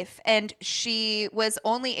wife, and she was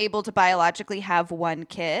only able to biologically have one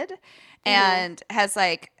kid, and has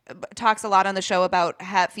like talks a lot on the show about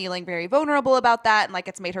feeling very vulnerable about that, and like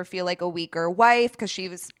it's made her feel like a weaker wife because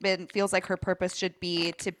feels like her purpose should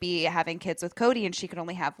be to be having kids with Cody, and she can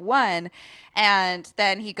only have one. And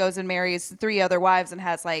then he goes and marries 3 other wives and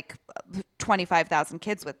has like 25,000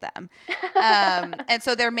 kids with them. And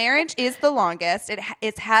so their marriage is the longest.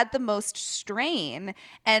 It's had the most strain,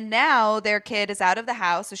 and now their kid is out of the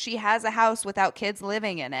house, so she has a house without kids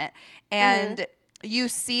living in it, and you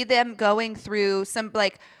see them going through some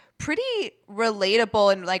like pretty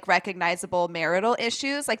relatable and like recognizable marital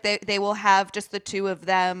issues. Like they will have just the 2 of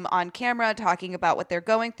them on camera talking about what they're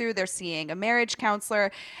going through. They're seeing a marriage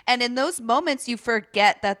counselor, and in those moments you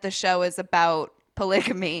forget that the show is about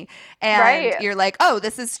polygamy, and you're like, oh,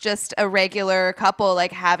 this is just a regular couple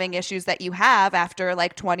like having issues that you have after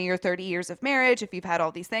like 20 or 30 years of marriage if you've had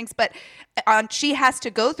all these things. But she has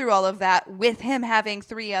to go through all of that with him having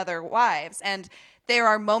 3 other wives, and there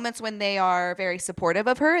are moments when they are very supportive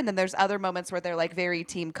of her, and then there's other moments where they're like very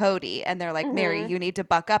team Cody, and they're like, Mary, you need to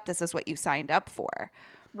buck up. This is what you signed up for.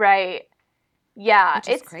 Right. Yeah.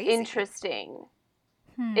 It's crazy. Interesting.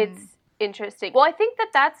 It's interesting. Well, I think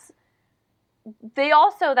that's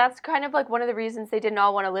kind of like one of the reasons they didn't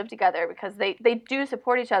all want to live together, because they do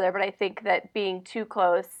support each other, but I think that being too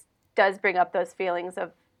close does bring up those feelings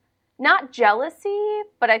of not jealousy,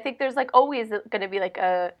 but I think there's like always going to be like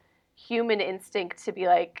a human instinct to be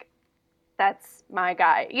like, that's my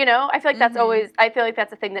guy, you know? I feel like that's I feel like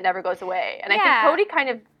that's a thing that never goes away. And I think Cody kind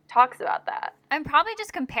of talks about that. And probably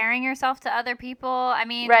just comparing yourself to other people. I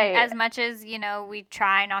mean, as much as, you know, we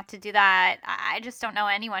try not to do that, I just don't know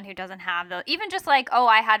anyone who doesn't have those. Even just like, oh,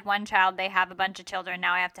 I had one child, they have a bunch of children,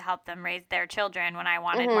 now I have to help them raise their children when I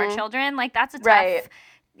wanted more children. Like, that's a tough,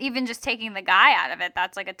 even just taking the guy out of it,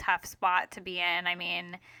 that's like a tough spot to be in. I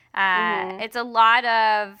mean, it's a lot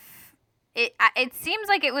of... It seems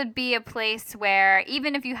like it would be a place where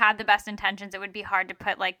even if you had the best intentions, it would be hard to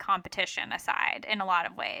put like competition aside in a lot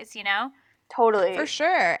of ways, you know? Totally. For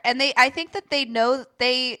sure. And I think that they know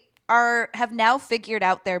have now figured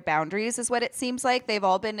out their boundaries is what it seems like. They've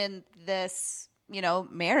all been in this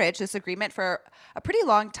marriage, this agreement for a pretty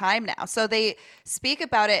long time now. So they speak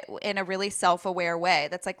about it in a really self-aware way.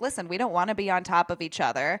 That's like, listen, we don't want to be on top of each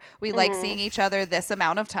other. We like seeing each other this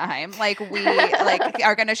amount of time. Like we like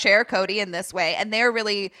are going to share Cody in this way. And they're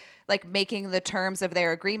really like making the terms of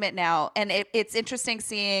their agreement now. And it's interesting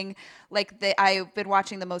seeing I've been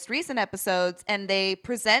watching the most recent episodes, and they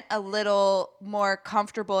present a little more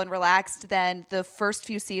comfortable and relaxed than the first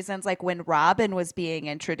few seasons, like when Robin was being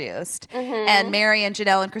introduced. And Mary and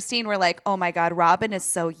Janelle and Christine were like, oh my God, Robin is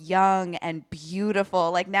so young and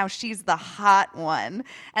beautiful. Like now she's the hot one.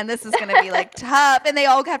 And this is going to be like tough. And they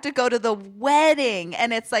all have to go to the wedding.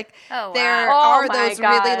 And it's like, there are those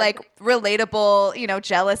really like relatable,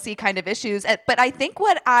 jealousy kind of issues. But I think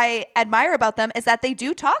what I admire about them is that they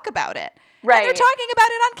do talk about it. Right. And they're talking about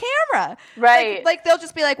it on camera. Right. Like they'll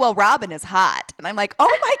just be like, well, Robin is hot. And I'm like,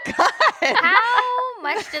 oh my God. How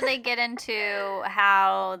much do they get into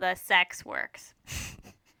how the sex works?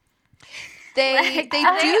 They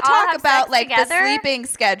do talk about like the sleeping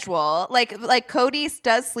schedule. Like Cody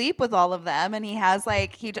does sleep with all of them, and he has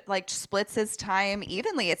he splits his time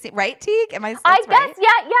evenly. It's right, Teague? Am I guess, right? Yeah.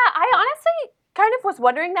 I honestly kind of was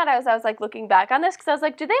wondering that as I was like looking back on this, because I was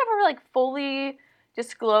like, do they ever like fully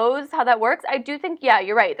disclose how that works? I do think, yeah,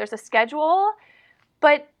 you're right. There's a schedule,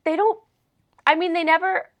 but they don't. I mean, they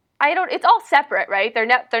never. I don't. It's all separate, right? They're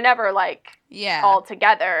never like all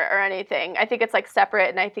together or anything. I think it's like separate,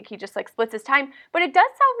 and I think he just like splits his time. But it does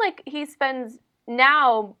sound like he spends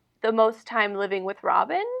now the most time living with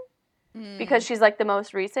Robin because she's like the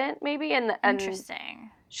most recent, maybe. And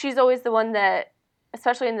interesting. She's always the one that,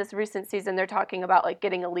 especially in this recent season, they're talking about like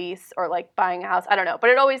getting a lease or like buying a house. I don't know,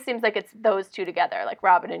 but it always seems like it's those two together, like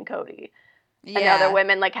Robin and Cody. Yeah. And the other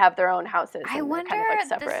women like have their own houses. I wonder, kind of, like,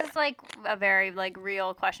 separate. This is like a very like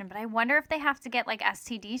real question, but I wonder if they have to get like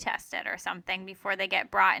STD tested or something before they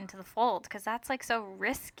get brought into the fold, because that's like so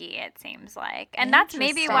risky, it seems like. And that's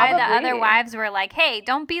maybe why the other wives were like, hey,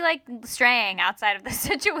 don't be like straying outside of the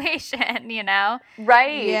situation,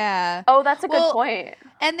 Right. Yeah. Oh, that's a good point.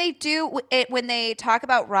 And they do it when they talk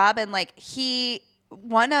about Robin, like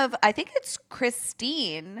I think it's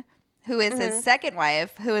Christine, who is his second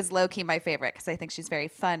wife, who is low-key my favorite because I think she's very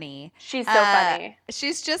funny. She's so funny.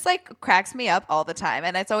 She's just like cracks me up all the time.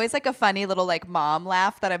 And it's always like a funny little like mom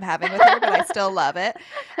laugh that I'm having with her, but I still love it.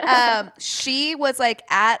 She was like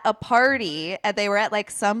at a party and they were at like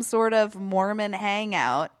some sort of Mormon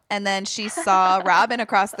hangout. And then she saw Robin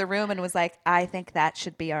across the room and was like, I think that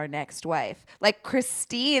should be our next wife. Like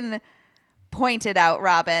Christine pointed out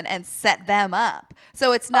Robin and set them up.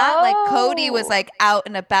 So it's not like Cody was like out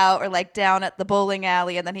and about or like down at the bowling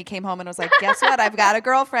alley and then he came home and was like, guess what? I've got a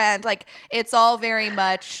girlfriend. Like it's all very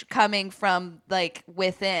much coming from like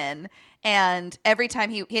within. And every time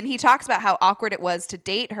he talks about how awkward it was to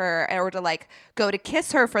date her or to like go to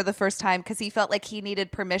kiss her for the first time because he felt like he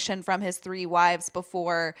needed permission from his 3 wives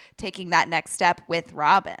before taking that next step with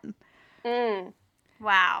Robin.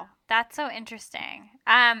 Wow. That's so interesting.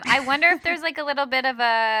 I wonder if there's like a little bit of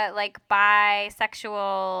a like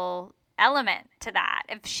bisexual element to that.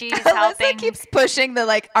 If she's helping. Alyssa keeps pushing the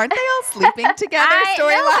like, aren't they all sleeping together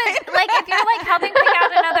storyline? Like if you're like helping pick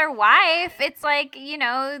out another wife, it's like,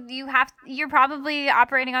 you're probably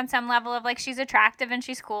operating on some level of like she's attractive and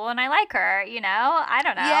she's cool and I like her, I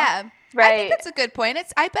don't know. Yeah. Right. I think that's a good point.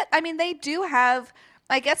 They do have,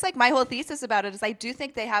 I guess like my whole thesis about it is I do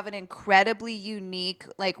think they have an incredibly unique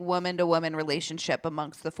like woman-to-woman relationship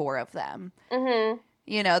amongst the 4 of them.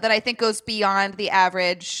 That I think goes beyond the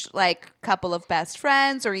average like couple of best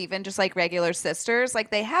friends or even just like regular sisters.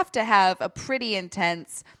 Like they have to have a pretty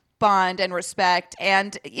intense bond and respect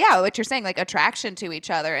and what you're saying, like attraction to each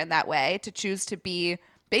other in that way to choose to be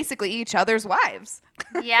basically each other's wives.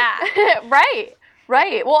 Yeah.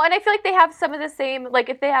 Right. Well, and I feel like they have some of the same, like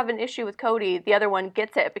if they have an issue with Cody, the other one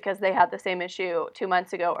gets it because they had the same issue 2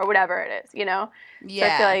 months ago or whatever it is, Yeah. So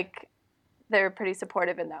I feel like they're pretty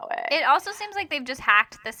supportive in that way. It also seems like they've just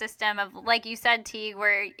hacked the system of, like you said, Teague,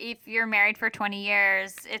 where if you're married for 20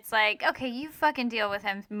 years, it's like, okay, you fucking deal with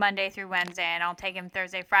him Monday through Wednesday, and I'll take him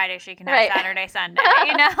Thursday, Friday, so you can have Saturday, Sunday.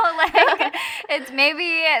 Like it's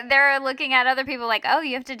maybe they're looking at other people like, oh,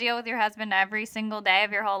 you have to deal with your husband every single day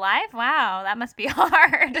of your whole life? Wow, that must be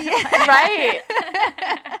hard. Yeah. Right.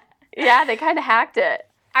 Yeah, they kind of hacked it.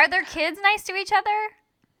 Are their kids nice to each other?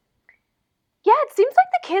 Yeah, it seems like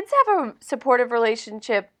the kids have a supportive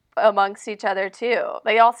relationship amongst each other, too.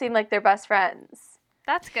 They all seem like they're best friends.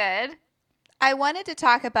 That's good. I wanted to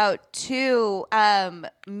talk about, too,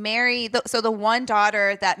 Mary. So the one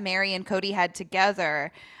daughter that Mary and Cody had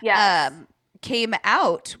together, came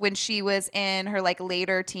out when she was in her like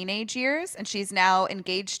later teenage years, and she's now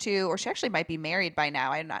engaged to, or she actually might be married by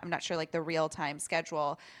now. I'm not sure like the real time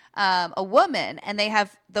schedule. A woman, and they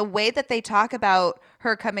have the way that they talk about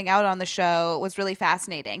her coming out on the show was really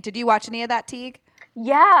fascinating. Did you watch any of that, Teague?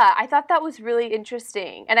 Yeah, I thought that was really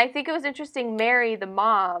interesting. And I think it was interesting Mary, the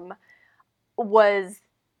mom, was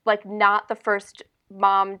like not the first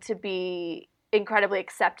mom to be incredibly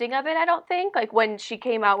accepting of it, I don't think. Like when she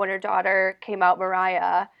came out, when her daughter came out,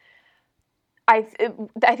 Mariah, I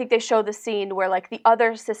think they show the scene where like the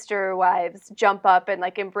other sister wives jump up and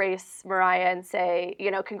like embrace Mariah and say, you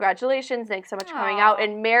know, congratulations, thanks so much for coming out.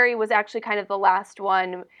 And Mary was actually kind of the last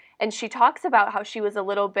one. And she talks about how she was a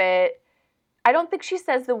little bit, I don't think she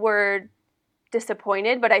says the word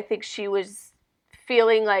disappointed, but I think she was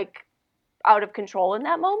feeling like out of control in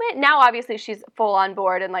that moment. Now, obviously, she's full on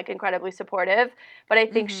board and like incredibly supportive. But I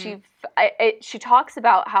think she talks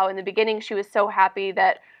about how in the beginning she was so happy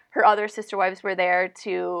that her other sister wives were there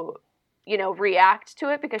to, you know, react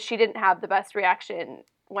to it because she didn't have the best reaction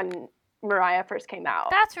when Mariah first came out.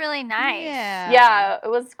 That's really nice. Yeah, it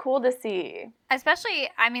was cool to see. Especially,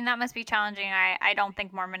 I mean, that must be challenging. I don't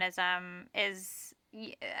think Mormonism is,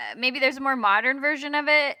 maybe there's a more modern version of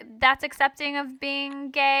it that's accepting of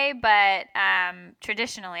being gay, but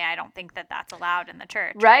traditionally, I don't think that that's allowed in the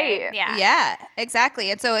church. Right. Yeah. Yeah,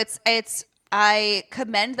 exactly. And so it's I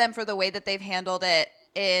commend them for the way that they've handled it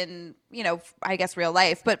in, you know, I guess real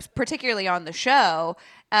life, but particularly on the show,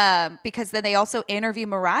 because then they also interview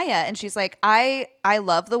Mariah, and she's like, I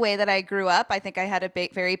love the way that I grew up. I think I had a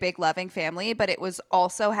very big loving family, but it was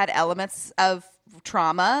also had elements of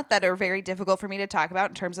trauma that are very difficult for me to talk about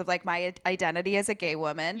in terms of like my identity as a gay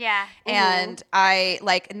woman. Yeah. And I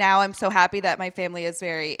like, now I'm so happy that my family is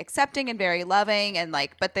very accepting and very loving, and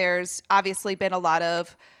like, but there's obviously been a lot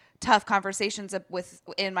of tough conversations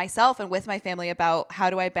in myself and with my family about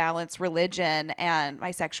how do I balance religion and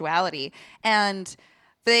my sexuality. And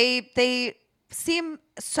they seem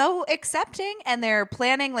so accepting, and they're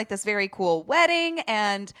planning like this very cool wedding,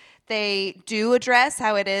 and they do address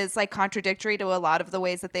how it is like contradictory to a lot of the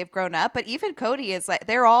ways that they've grown up. But even Cody is like,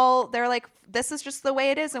 they're like, this is just the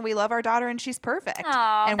way it is, and we love our daughter and she's perfect.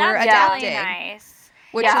 Oh, and that's we're adapting. really nice.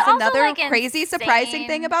 Which Yeah. is Also, another like, crazy, surprising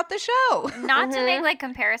thing about the show. Not to make like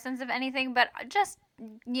comparisons of anything, but just,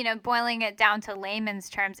 you know, boiling it down to layman's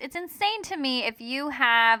terms, it's insane to me if you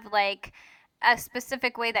have like a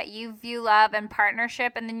specific way that you view love and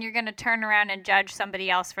partnership, and then you're going to turn around and judge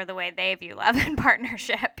somebody else for the way they view love and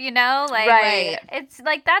partnership, you know? Like, Right. It's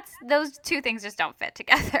like those two things just don't fit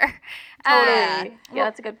together. Totally. Yeah,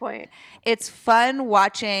 that's a good point. It's fun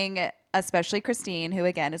watching, especially Christine, who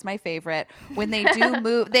again is my favorite, when they do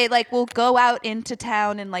move, they like will go out into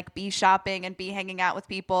town and like be shopping and be hanging out with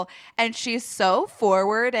people. And she's so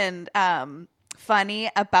forward and funny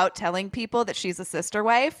about telling people that she's a sister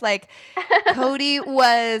wife. Like Cody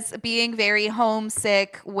was being very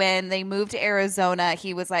homesick when they moved to Arizona.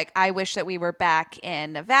 He was like, I wish that we were back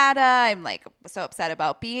in Nevada. I'm like so upset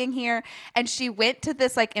about being here. And she went to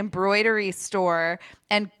this like embroidery store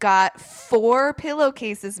and got 4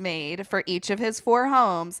 pillowcases made for each of his 4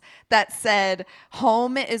 homes that said,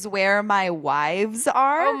 "Home is where my wives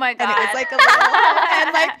are." Oh my God. And it was like a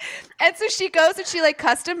little, and so she goes and she like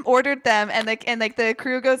custom ordered them, and the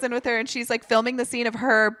crew goes in with her, and she's like filming the scene of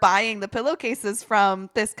her buying the pillowcases from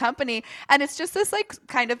this company, and it's just this like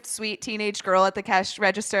kind of sweet teenage girl at the cash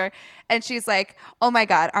register, and she's like, "Oh my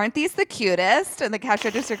God, aren't these the cutest?" And the cash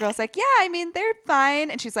register girl's like, "Yeah, I mean they're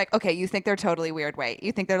fine." And she's like, "Okay, you think they're totally weird, right?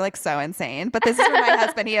 You think they're like so insane, but this is for my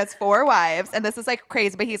husband. He has 4 wives, and this is like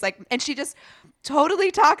crazy." But he's like, and she just totally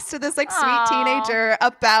talks to this like sweet Aww. teenager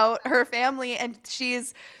about her family, and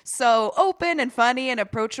she's so open and funny and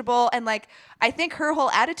approachable. And like, I think her whole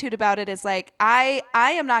attitude about it is like, I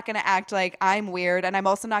am not going to act like I'm weird, and I'm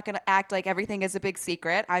also not going to act like everything is a big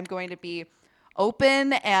secret. I'm going to be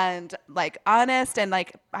open and like honest, and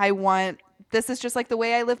like this is just like the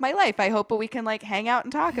way I live my life. I hope we can like hang out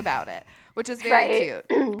and talk about it, which is very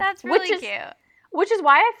cute. That's really cute. Which is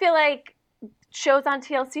why I feel like shows on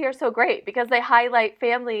TLC are so great, because they highlight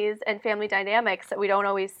families and family dynamics that we don't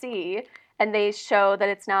always see, and they show that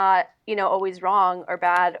it's not, you know, always wrong or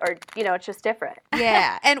bad, or, you know, it's just different.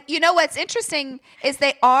 Yeah. And you know what's interesting is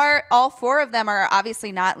all 4 of them are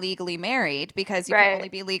obviously not legally married, because you can only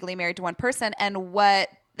be legally married to one person. And what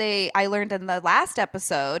I learned in the last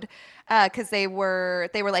episode, because they were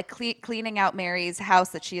like cleaning out Mary's house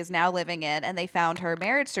that she is now living in, and they found her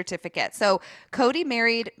marriage certificate. So Cody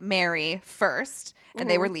married Mary first, and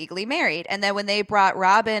they were legally married. And then when they brought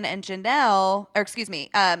Robin and Janelle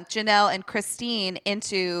and Christine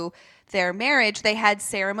into their marriage, they had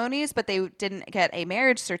ceremonies, but they didn't get a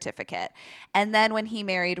marriage certificate. And then when he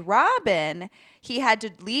married Robin, he had to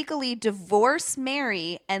legally divorce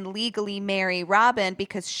Mary and legally marry Robin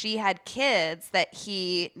because she had kids that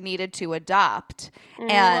he needed to adopt.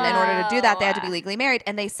 And in order to do that, they had to be legally married.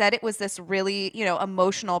 And they said it was this really,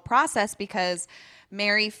 emotional process because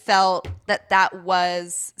Mary felt that that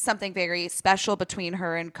was something very special between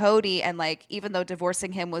her and Cody. And like, even though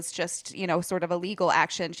divorcing him was just, sort of a legal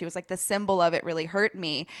action, she was like, the symbol of it really hurt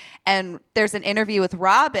me. And there's an interview with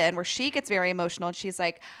Robin where she gets very emotional and she's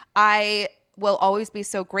like, I will always be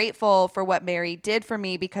so grateful for what Mary did for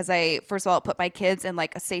me because I, first of all, put my kids in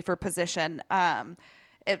like a safer position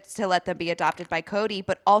to let them be adopted by Cody.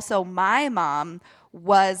 But also my mom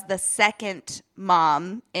was the second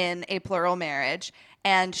mom in a plural marriage,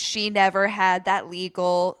 and she never had that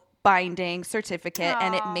legal binding certificate. Aww.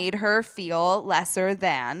 And it made her feel lesser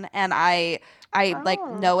than. And I like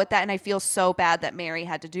know what that, and I feel so bad that Mary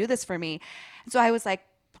had to do this for me. So I was like,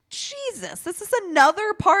 Jesus, this is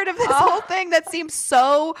another part of this whole thing that seems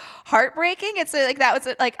so heartbreaking. It's like that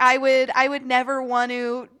was like I would never want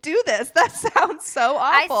to do this. That sounds so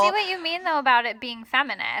awful. I see what you mean though about it being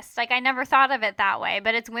feminist. Like I never thought of it that way,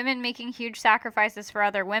 but it's women making huge sacrifices for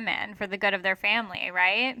other women for the good of their family,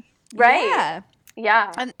 right? Right. Yeah.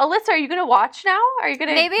 Yeah. And Alyssa, are you going to watch now? Are you going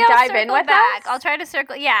to dive in with back. us? I'll try to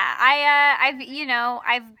circle. Yeah.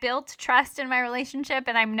 I've built trust in my relationship,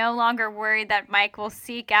 and I'm no longer worried that Mike will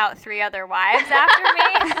seek out 3 other wives after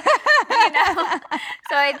me.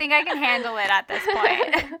 So I think I can handle it at this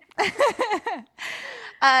point.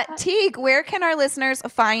 Teague, where can our listeners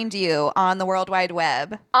find you on the World Wide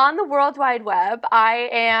Web? On the World Wide Web, I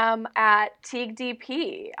am at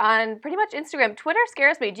TeagueDP on pretty much Instagram. Twitter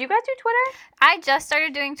scares me. Do you guys do Twitter? I just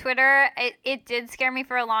started doing Twitter. It did scare me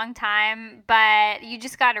for a long time, but you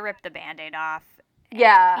just got to rip the Band-Aid off.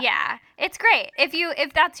 Yeah. Yeah. It's great.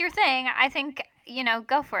 If that's your thing, I think,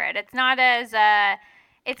 go for it. It's not as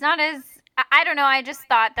I don't know. I just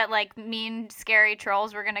thought that like mean, scary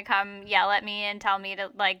trolls were going to come yell at me and tell me to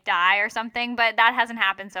like die or something. But that hasn't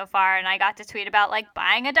happened so far. And I got to tweet about like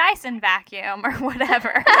buying a Dyson vacuum or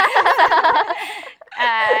whatever.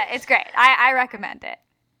 It's great. I recommend it.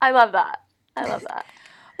 I love that.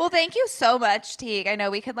 Well, thank you so much, Teague. I know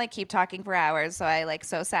we could like keep talking for hours, so I like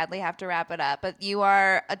so sadly have to wrap it up. But you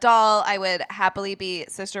are a doll. I would happily be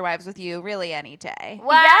sister wives with you really any day.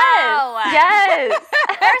 Wow. Yes.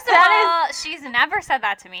 First of all, she's never said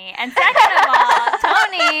that to me. And second of all,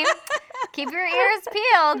 Tony, keep your ears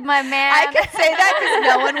peeled, my man. I could say that because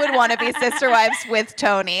no one would want to be sister wives with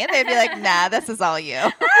Tony. They'd be like, nah, this is all you.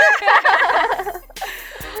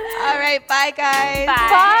 All right. Bye, guys. Bye.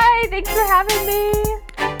 Bye. Thanks for having me.